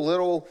beautiful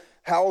little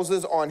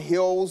houses on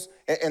hills,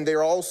 and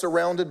they're all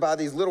surrounded by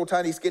these little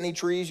tiny skinny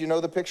trees. You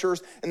know the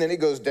pictures? And then it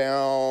goes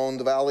down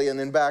the valley and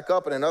then back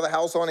up, and another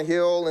house on a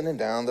hill, and then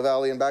down the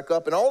valley and back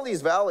up. And all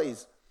these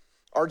valleys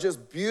are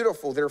just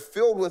beautiful. They're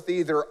filled with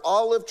either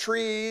olive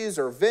trees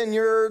or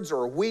vineyards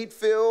or wheat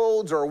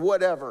fields or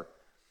whatever.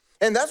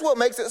 And that's what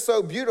makes it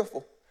so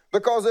beautiful.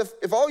 Because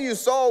if all you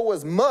saw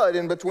was mud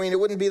in between, it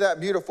wouldn't be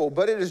that beautiful.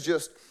 But it is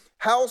just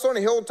house on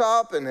a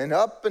hilltop and then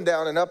up and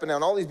down and up and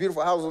down, all these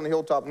beautiful houses on the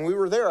hilltop. And we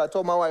were there. I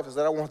told my wife, I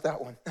said, I want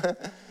that one.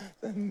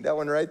 That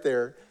one right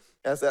there.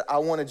 And I said, I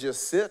want to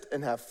just sit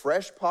and have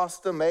fresh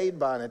pasta made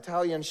by an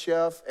Italian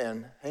chef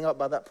and hang out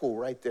by that pool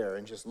right there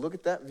and just look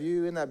at that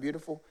view. Isn't that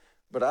beautiful?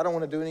 But I don't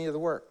want to do any of the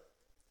work.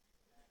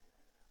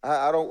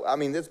 I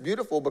mean, it's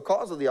beautiful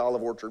because of the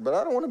olive orchard, but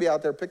I don't want to be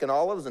out there picking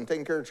olives and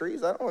taking care of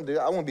trees. I don't want to do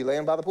that. I want to be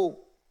laying by the pool.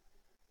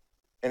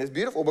 And it's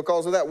beautiful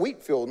because of that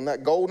wheat field and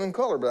that golden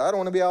color, but I don't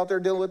want to be out there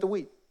dealing with the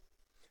wheat.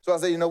 So I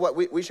said, you know what,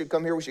 we should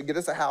come here, we should get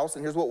us a house,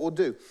 and here's what we'll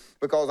do.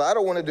 Because I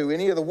don't want to do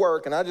any of the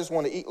work, and I just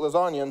want to eat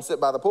lasagna and sit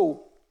by the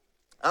pool.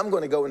 I'm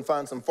going to go and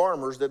find some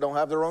farmers that don't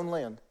have their own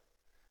land.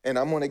 And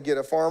I'm going to get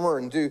a farmer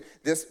and do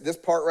this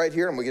part right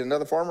here, and we'll get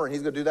another farmer, and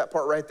he's going to do that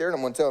part right there, and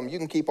I'm going to tell him, you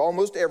can keep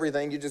almost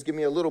everything, you just give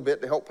me a little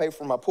bit to help pay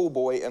for my pool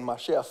boy and my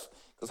chef,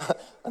 because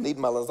I need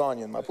my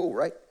lasagna in my pool,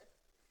 right?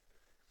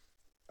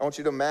 I want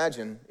you to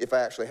imagine if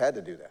I actually had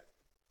to do that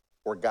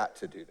or got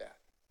to do that.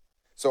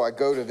 So I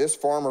go to this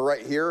farmer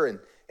right here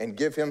and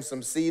give him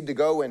some seed to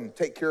go and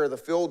take care of the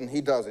field, and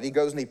he does it. He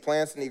goes and he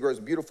plants and he grows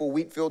a beautiful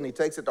wheat field, and he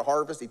takes it to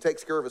harvest. He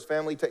takes care of his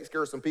family, takes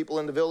care of some people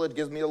in the village,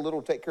 gives me a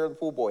little to take care of the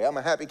pool boy. I'm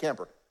a happy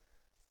camper.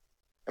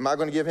 Am I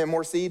going to give him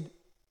more seed?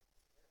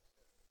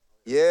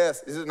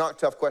 Yes. This is not a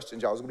tough question,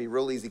 y'all. It's going to be a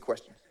real easy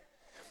question.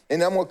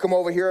 And I'm going to come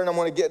over here and I'm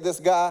going to get this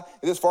guy.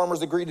 This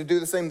farmer's agreed to do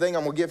the same thing.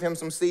 I'm going to give him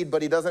some seed,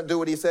 but he doesn't do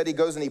what he said. He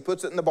goes and he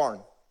puts it in the barn.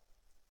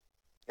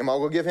 Am I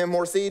going to give him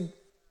more seed?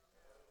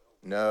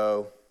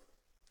 No.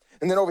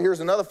 And then over here's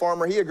another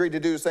farmer. He agreed to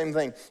do the same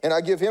thing. And I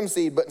give him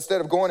seed, but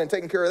instead of going and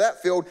taking care of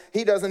that field,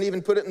 he doesn't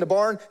even put it in the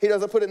barn. He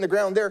doesn't put it in the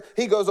ground there.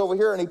 He goes over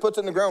here and he puts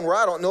it in the ground where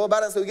I don't know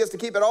about it, so he gets to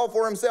keep it all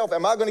for himself.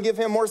 Am I going to give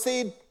him more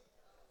seed?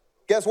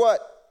 Guess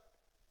what?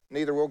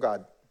 Neither will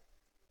God.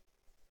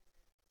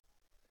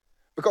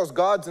 Because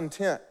God's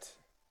intent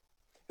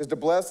is to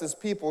bless his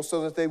people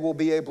so that they will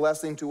be a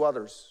blessing to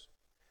others.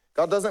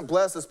 God doesn't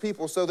bless his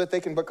people so that they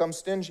can become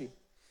stingy.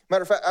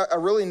 Matter of fact, I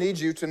really need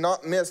you to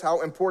not miss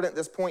how important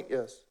this point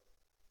is.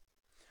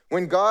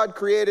 When God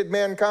created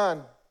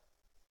mankind,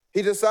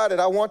 he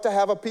decided, I want to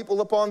have a people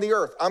upon the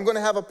earth. I'm going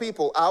to have a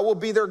people. I will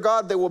be their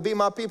God. They will be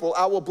my people.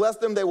 I will bless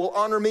them. They will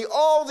honor me.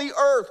 All the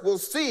earth will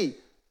see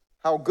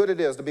how good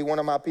it is to be one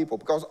of my people,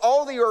 because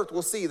all the earth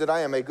will see that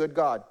I am a good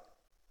God.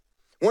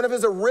 One of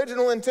his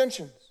original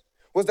intentions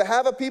was to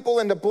have a people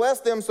and to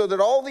bless them so that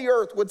all the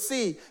earth would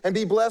see and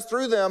be blessed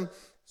through them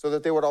so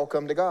that they would all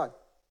come to God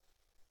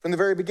from the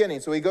very beginning.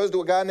 So he goes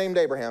to a guy named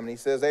Abraham and he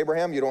says,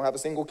 Abraham, you don't have a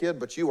single kid,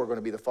 but you are going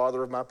to be the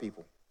father of my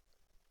people.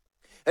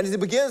 And as he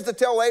begins to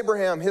tell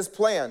Abraham his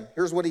plan,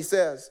 here's what he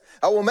says.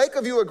 I will make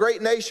of you a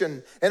great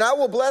nation, and I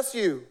will bless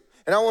you,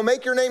 and I will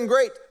make your name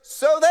great,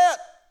 so that.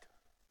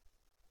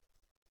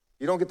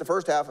 You don't get the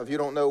first half if you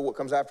don't know what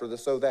comes after the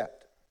so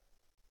that.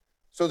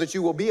 So that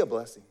you will be a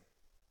blessing.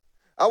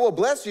 I will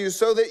bless you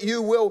so that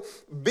you will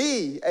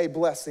be a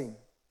blessing.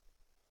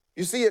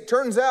 You see, it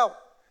turns out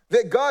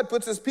that God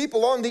puts his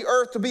people on the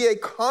earth to be a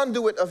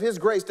conduit of his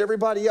grace to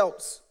everybody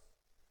else.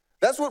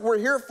 That's what we're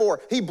here for.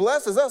 He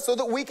blesses us so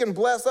that we can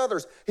bless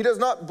others. He does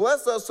not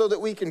bless us so that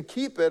we can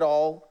keep it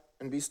all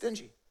and be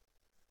stingy.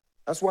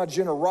 That's why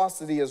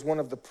generosity is one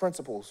of the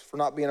principles for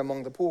not being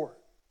among the poor.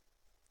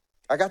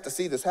 I got to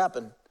see this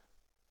happen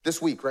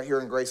this week right here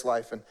in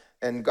GraceLife,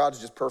 and God's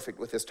just perfect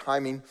with his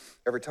timing.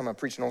 Every time I'm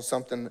preaching on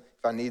something,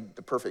 if I need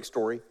the perfect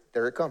story,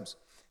 there it comes.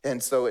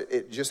 And so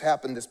it just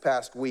happened this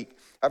past week.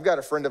 I've got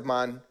a friend of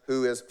mine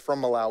who is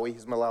from Malawi.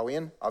 He's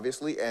Malawian,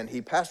 obviously, and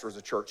he pastors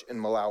a church in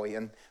Malawi.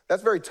 And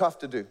that's very tough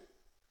to do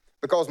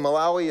because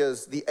Malawi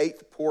is the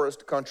 8th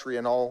poorest country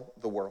in all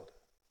the world.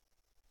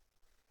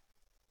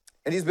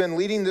 And he's been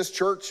leading this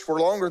church for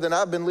longer than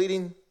I've been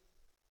leading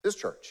this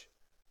church.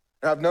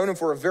 And I've known him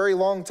for a very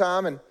long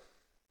time, and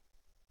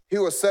he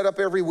will set up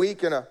every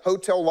week in a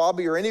hotel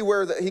lobby or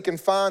anywhere that he can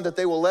find that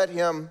they will let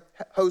him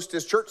host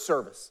his church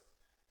service.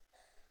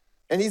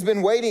 And he's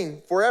been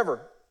waiting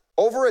forever,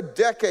 over a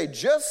decade,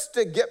 just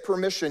to get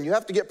permission. You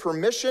have to get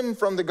permission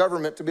from the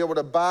government to be able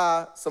to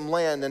buy some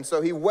land. And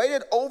so he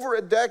waited over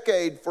a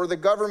decade for the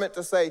government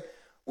to say,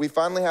 we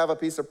finally have a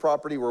piece of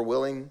property we're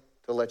willing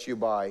to to let you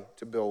buy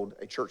to build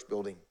a church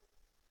building.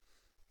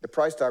 The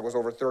price tag was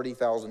over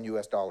 $30,000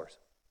 US.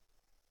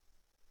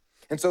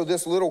 And so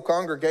this little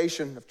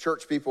congregation of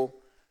church people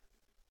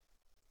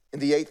in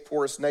the 8th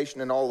poorest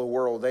nation in all the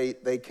world,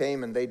 they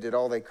came and they did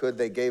all they could.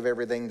 They gave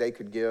everything they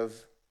could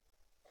give,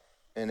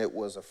 and it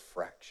was a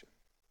fraction.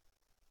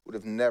 Would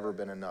have never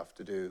been enough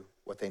to do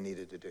what they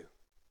needed to do.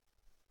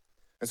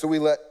 And so we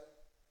let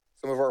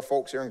some of our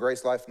folks here in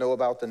GraceLife know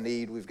about the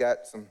need. We've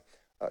got some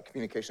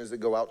communications that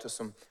go out to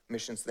some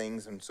missions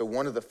things. And so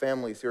one of the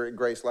families here at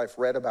GraceLife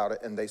read about it,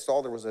 and they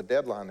saw there was a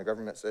deadline. The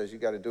government says, you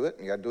got to do it,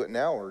 and you got to do it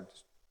now, or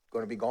it's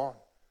going to be gone.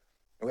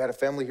 And we had a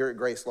family here at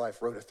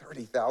GraceLife wrote a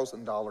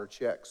 $30,000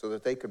 check so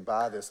that they could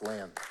buy this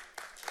land.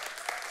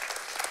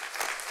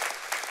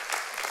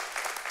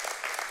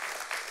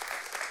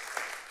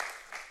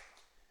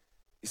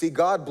 You see,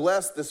 God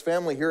blessed this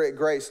family here at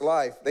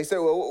GraceLife. They said,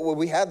 well,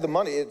 we had the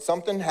money.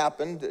 Something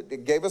happened.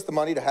 It gave us the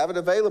money to have it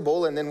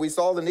available, and then we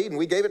saw the need, and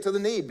we gave it to the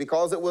need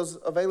because it was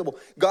available.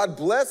 God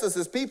blesses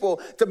his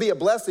people to be a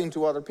blessing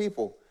to other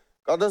people.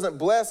 God doesn't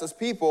bless his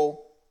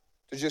people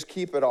to just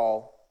keep it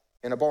all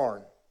in a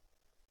barn.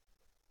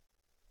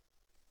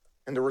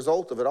 And the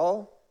result of it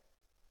all,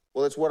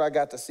 well, it's what I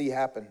got to see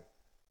happen,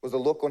 was the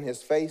look on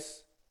his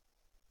face.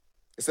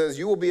 It says,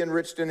 you will be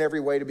enriched in every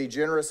way, to be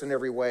generous in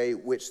every way,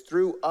 which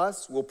through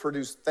us will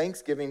produce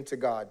thanksgiving to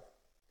God.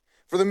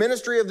 For the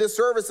ministry of this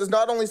service is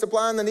not only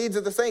supplying the needs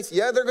of the saints.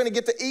 Yeah, they're going to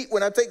get to eat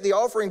when I take the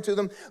offering to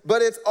them,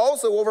 but it's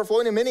also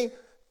overflowing in many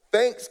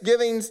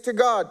thanksgivings to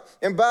God.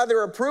 And by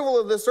their approval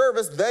of the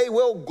service, they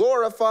will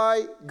glorify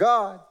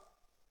God.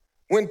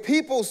 When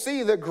people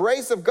see the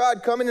grace of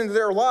God coming into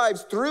their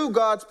lives through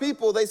God's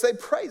people, they say,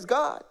 praise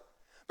God.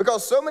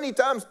 Because so many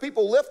times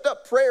people lift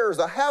up prayers,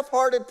 a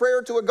half-hearted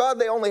prayer to a God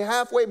they only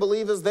halfway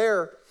believe is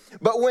there.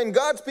 But when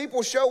God's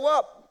people show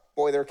up,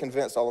 boy, they're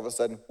convinced all of a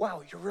sudden,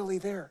 wow, you're really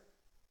there.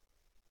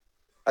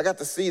 I got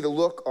to see the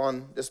look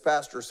on this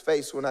pastor's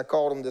face when I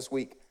called him this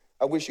week.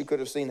 I wish you could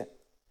have seen it.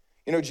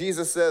 You know,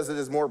 Jesus says it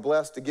is more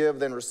blessed to give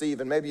than receive,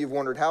 and maybe you've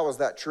wondered, how is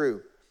that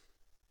true?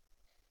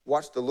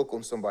 Watch the look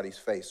on somebody's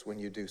face when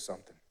you do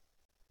something.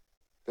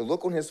 The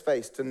look on his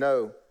face to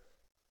know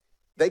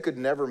they could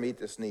never meet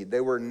this need.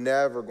 They were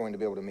never going to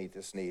be able to meet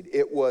this need.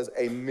 It was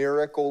a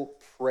miracle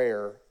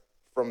prayer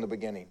from the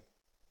beginning.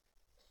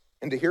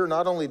 And to hear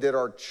not only did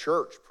our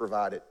church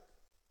provide it,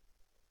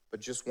 but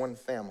just one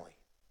family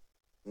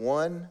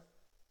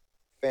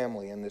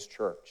in this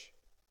church.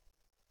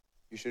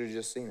 You should have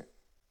just seen it.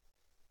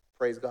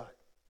 Praise God.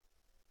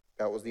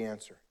 That was the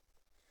answer.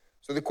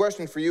 So the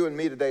question for you and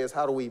me today is,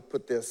 how do we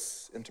put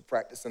this into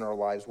practice in our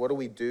lives? What do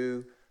we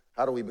do?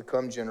 How do we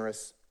become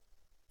generous?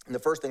 And the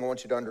first thing I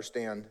want you to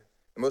understand,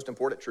 the most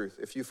important truth,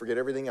 if you forget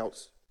everything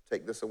else,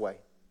 take this away.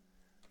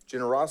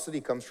 Generosity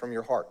comes from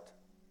your heart,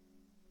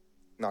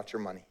 not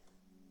your money.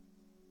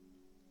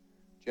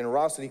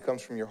 Generosity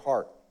comes from your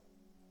heart,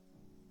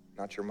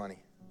 not your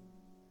money.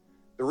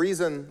 The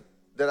reason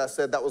that I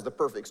said that was the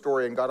perfect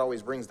story, and God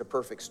always brings the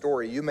perfect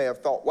story, you may have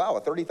thought, wow,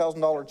 a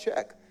 $30,000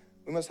 check.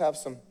 We must have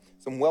some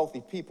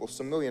wealthy people,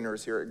 some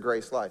millionaires here at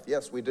GraceLife.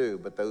 Yes, we do,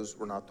 but those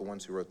were not the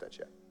ones who wrote that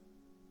check.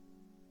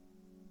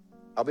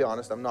 I'll be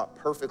honest, I'm not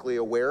perfectly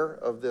aware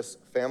of this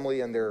family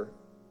and their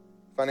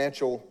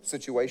financial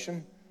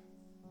situation,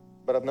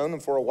 but I've known them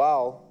for a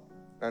while,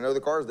 and I know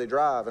the cars they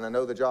drive, and I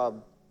know the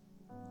job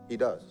he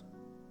does.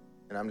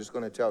 And I'm just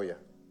going to tell you,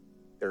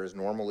 they're as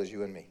normal as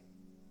you and me.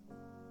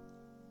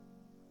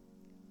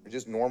 They're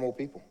just normal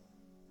people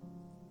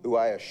who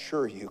I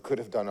assure you could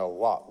have done a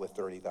lot with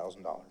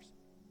 $30,000.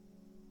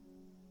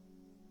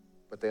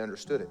 But they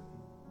understood it.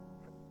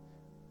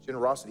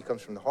 Generosity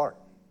comes from the heart,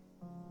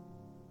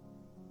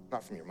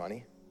 not from your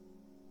money.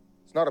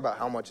 It's not about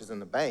how much is in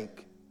the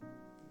bank.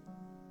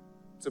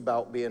 It's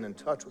about being in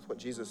touch with what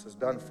Jesus has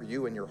done for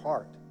you in your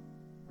heart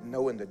and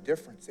knowing the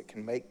difference it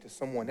can make to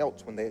someone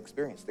else when they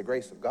experience the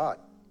grace of God.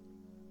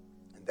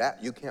 And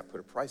that you can't put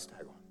a price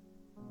tag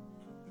on.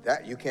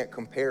 That you can't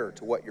compare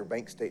to what your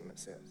bank statement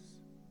says.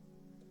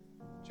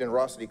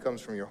 Generosity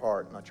comes from your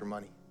heart, not your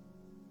money.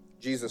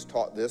 Jesus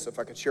taught this. If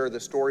I could share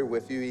this story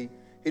with you,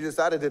 he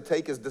decided to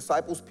take his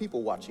disciples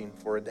people watching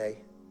for a day.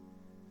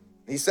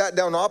 He sat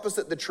down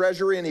opposite the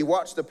treasury and he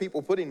watched the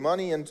people putting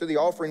money into the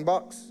offering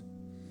box.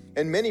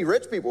 And many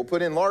rich people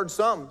put in large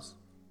sums.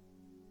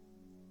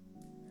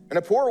 And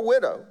a poor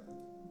widow,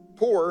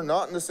 poor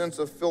not in the sense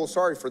of feel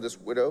sorry for this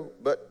widow,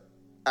 but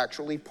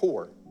actually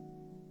poor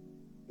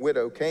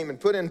widow, came and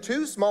put in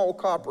 2 small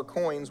copper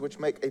coins which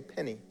make a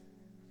penny.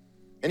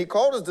 And he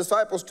called his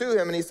disciples to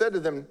him and he said to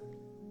them,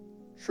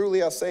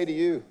 truly I say to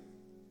you,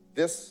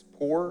 this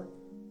poor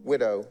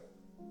widow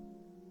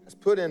has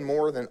put in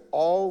more than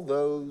all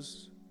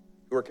those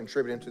who are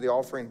contributing to the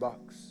offering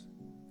box.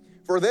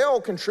 For they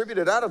all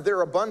contributed out of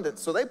their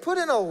abundance. So they put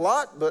in a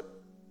lot, but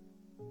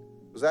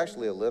it was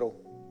actually a little.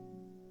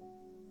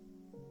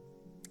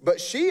 But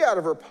she, out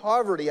of her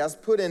poverty, has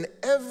put in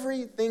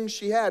everything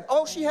she had.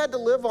 All she had to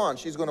live on.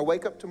 She's going to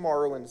wake up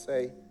tomorrow and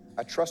say,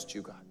 I trust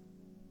you, God.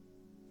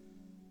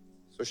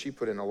 So she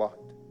put in a lot.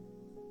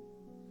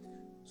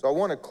 So I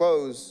want to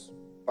close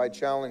by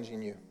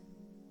challenging you.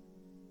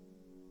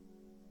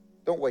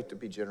 Don't wait to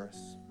be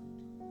generous.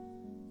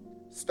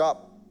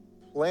 Stop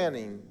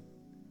planning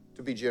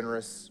to be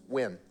generous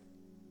when.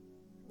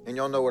 And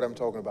y'all know what I'm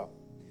talking about.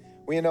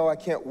 Well, you know, I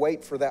can't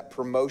wait for that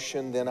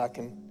promotion, then I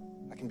can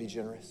be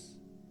generous.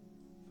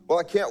 Well,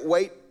 I can't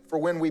wait for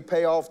when we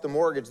pay off the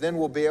mortgage, then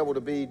we'll be able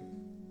to be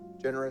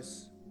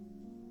generous.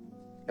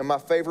 And my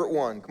favorite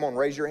one, come on,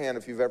 raise your hand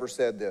if you've ever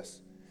said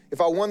this.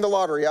 If I won the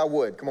lottery, I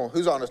would. Come on,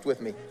 who's honest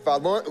with me?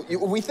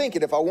 We think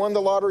it, if I won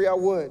the lottery, I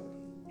would.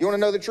 You want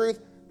to know the truth?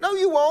 No,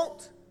 you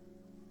won't.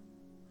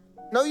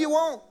 No, you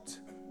won't.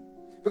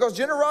 Because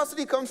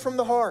generosity comes from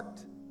the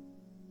heart.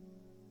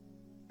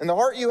 And the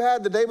heart you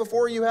had the day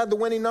before you had the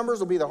winning numbers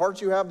will be the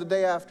heart you have the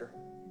day after.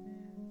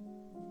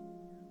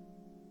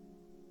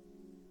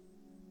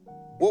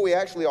 What we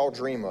actually all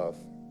dream of,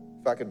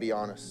 if I could be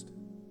honest.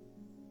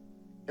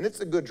 And it's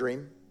a good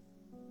dream.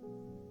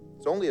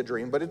 It's only a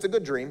dream, but it's a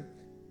good dream.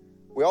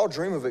 We all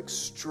dream of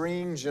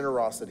extreme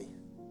generosity.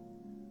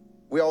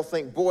 We all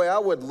think, boy, I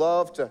would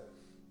love to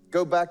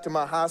go back to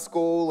my high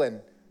school and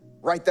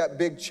write that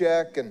big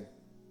check, and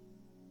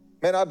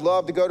man, I'd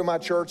love to go to my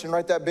church and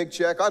write that big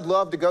check. I'd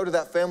love to go to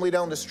that family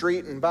down the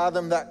street and buy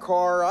them that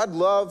car. I'd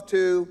love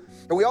to.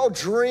 And we all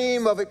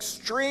dream of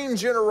extreme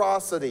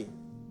generosity.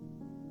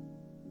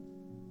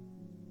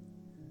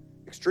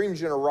 Extreme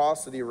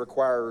generosity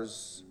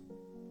requires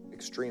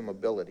extreme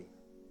ability.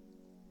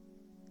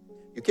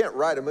 You can't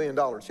write $1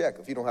 million check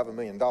if you don't have $1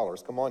 million.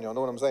 Come on, y'all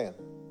know what I'm saying?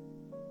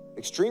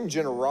 Extreme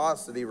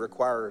generosity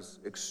requires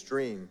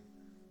extreme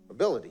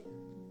ability.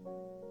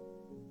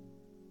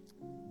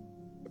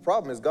 The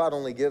problem is God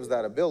only gives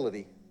that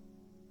ability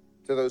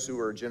to those who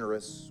are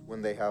generous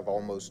when they have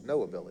almost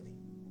no ability.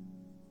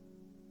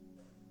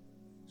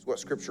 It's what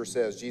Scripture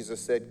says.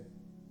 Jesus said,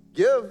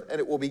 give and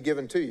it will be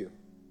given to you.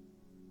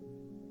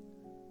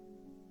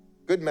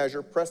 Good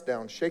measure, pressed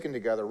down, shaken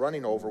together,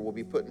 running over, will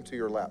be put into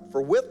your lap.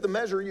 For with the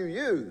measure you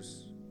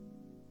use,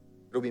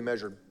 it'll be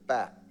measured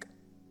back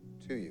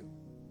to you.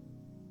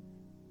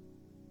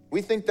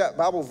 We think that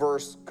Bible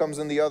verse comes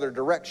in the other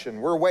direction.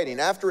 We're waiting.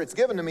 After it's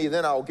given to me,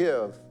 then I'll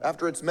give.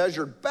 After it's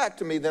measured back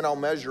to me, then I'll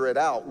measure it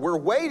out. We're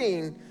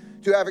waiting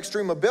to have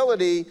extreme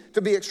ability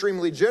to be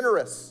extremely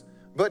generous.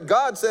 But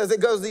God says it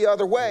goes the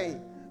other way.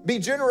 Be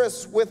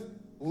generous with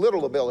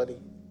little ability,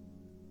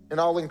 and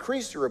I'll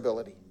increase your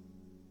ability.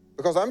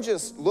 Because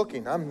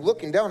I'm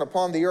looking down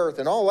upon the earth,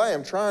 and all I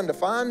am trying to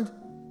find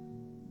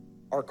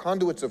are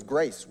conduits of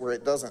grace where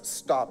it doesn't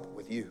stop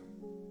with you.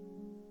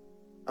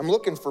 I'm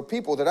looking for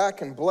people that I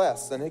can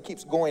bless, and it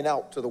keeps going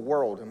out to the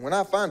world. And when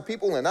I find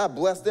people and I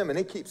bless them and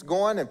it keeps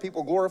going and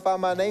people glorify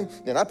my name,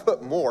 then I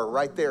put more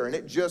right there and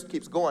it just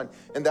keeps going.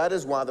 And that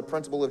is why the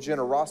principle of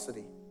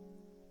generosity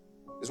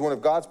is one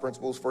of God's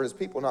principles for his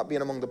people not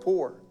being among the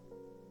poor.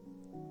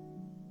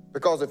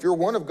 Because if you're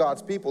one of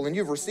God's people and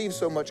you've received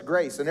so much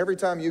grace, and every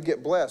time you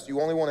get blessed, you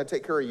only want to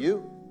take care of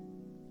you,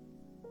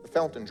 the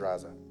fountain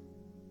dries up.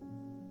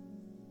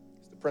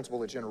 It's the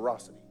principle of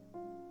generosity.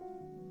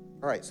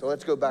 All right, so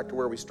let's go back to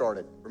where we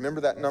started.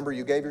 Remember that number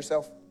you gave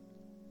yourself?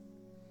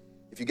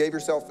 If you gave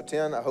yourself a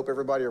 10, I hope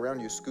everybody around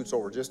you scoots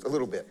over just a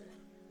little bit.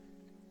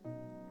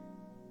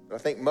 But I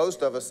think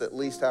most of us at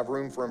least have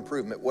room for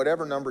improvement,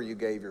 whatever number you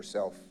gave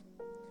yourself.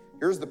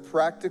 Here's the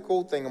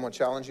practical thing I'm going to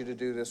challenge you to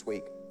do this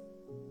week.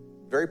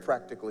 Very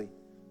practically,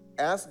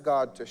 ask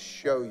God to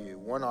show you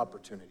one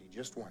opportunity,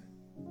 just one,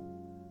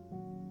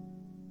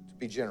 to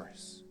be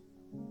generous,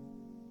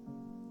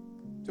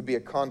 to be a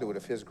conduit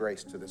of his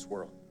grace to this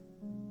world.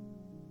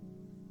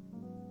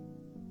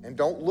 And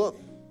don't look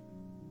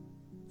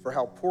for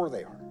how poor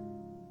they are.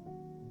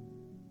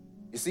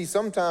 You see,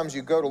 sometimes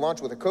you go to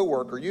lunch with a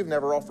coworker, you've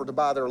never offered to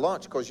buy their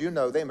lunch because you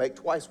know they make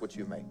twice what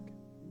you make.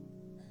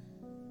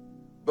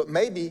 But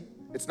maybe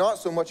it's not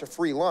so much a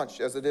free lunch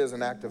as it is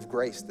an act of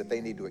grace that they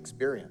need to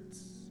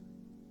experience.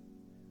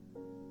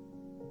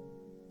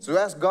 So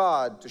ask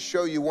God to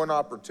show you one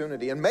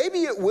opportunity, and maybe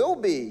it will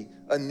be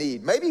a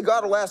need. Maybe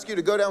God will ask you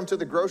to go down to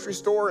the grocery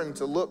store and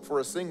to look for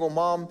a single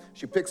mom.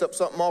 She picks up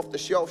something off the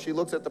shelf, she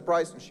looks at the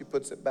price, and she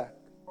puts it back.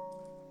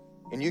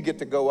 And you get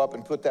to go up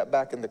and put that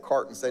back in the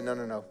cart and say,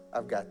 no,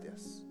 I've got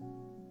this.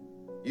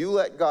 You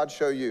let God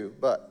show you,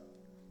 but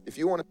if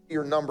you want to see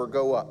your number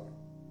go up,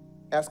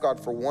 ask God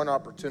for one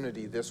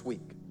opportunity this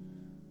week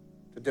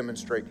to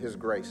demonstrate his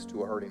grace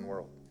to a hurting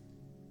world.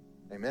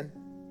 Amen?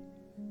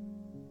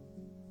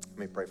 Let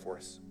me pray for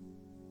us.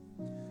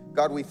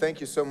 God, we thank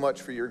you so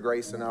much for your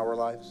grace in our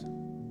lives.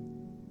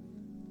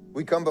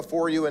 We come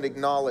before you and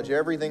acknowledge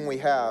everything we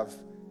have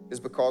is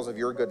because of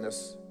your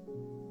goodness.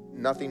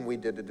 Nothing we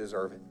did to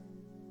deserve it.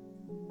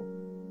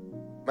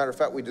 Matter of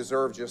fact, we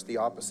deserve just the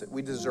opposite.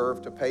 We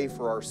deserve to pay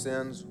for our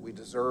sins. We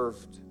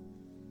deserved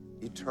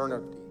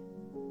eternity,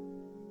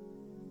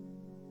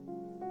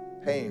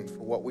 paying for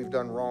what we've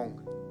done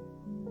wrong.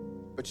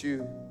 But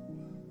you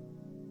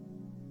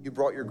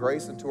brought your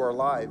grace into our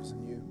lives,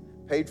 and you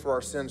paid for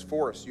our sins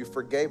for us. You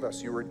forgave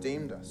us. You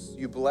redeemed us.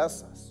 You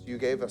blessed us. You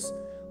gave us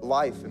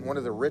life in one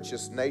of the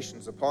richest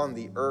nations upon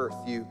the earth.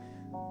 You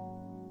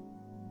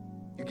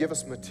give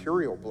us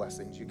material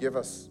blessings. You give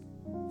us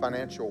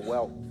financial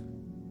wealth.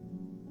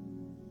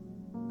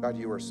 God,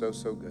 you are so,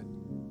 so good,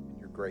 and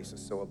your grace is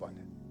so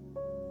abundant.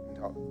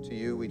 And to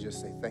you, we just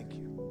say thank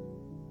you,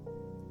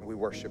 and we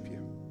worship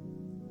you.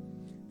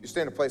 If you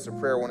stay in a place of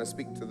prayer, I want to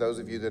speak to those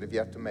of you that have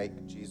yet to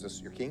make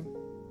Jesus your King.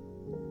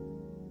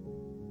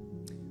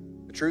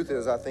 The truth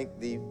is, I think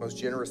the most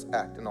generous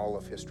act in all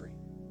of history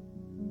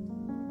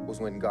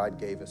was when God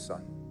gave his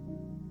son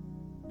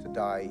to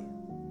die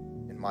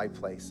in my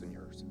place and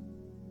yours.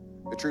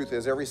 The truth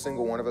is, every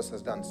single one of us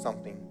has done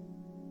something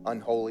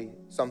unholy,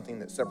 something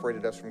that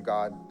separated us from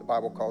God. The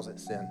Bible calls it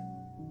sin.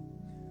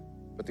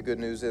 But the good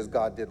news is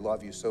God did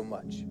love you so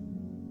much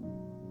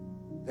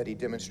that he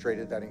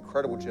demonstrated that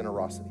incredible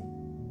generosity.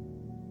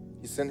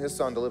 He sent his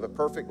son to live a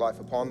perfect life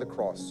upon the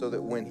cross so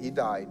that when he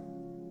died,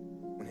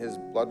 when his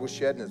blood was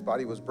shed and his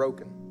body was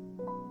broken,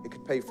 it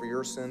could pay for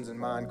your sins and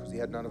mine because he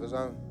had none of his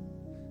own.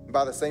 And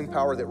by the same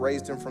power that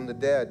raised him from the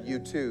dead, you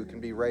too can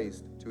be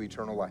raised to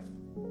eternal life.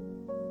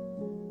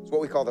 It's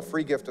what we call the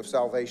free gift of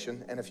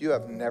salvation. And if you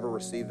have never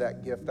received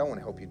that gift, I want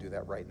to help you do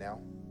that right now.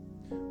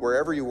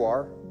 Wherever you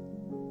are,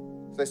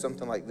 say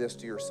something like this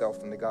to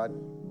yourself and to God.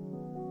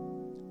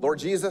 Lord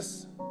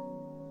Jesus,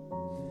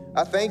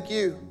 I thank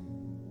you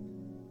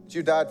that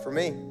you died for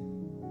me.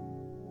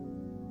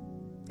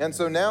 And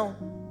so now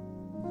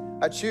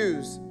I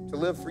choose to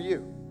live for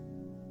you.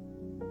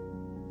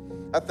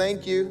 I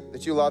thank you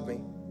that you love me.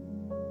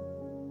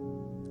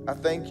 I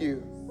thank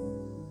you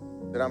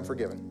that I'm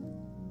forgiven.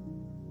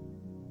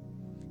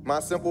 My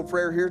simple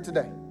prayer here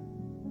today,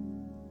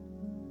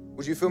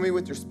 would you fill me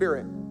with your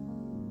spirit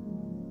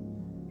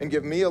and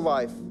give me a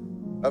life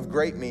of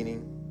great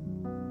meaning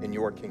in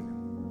your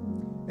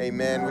kingdom?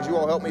 Amen. Would you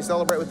all help me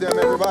celebrate with them,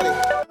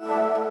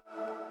 everybody?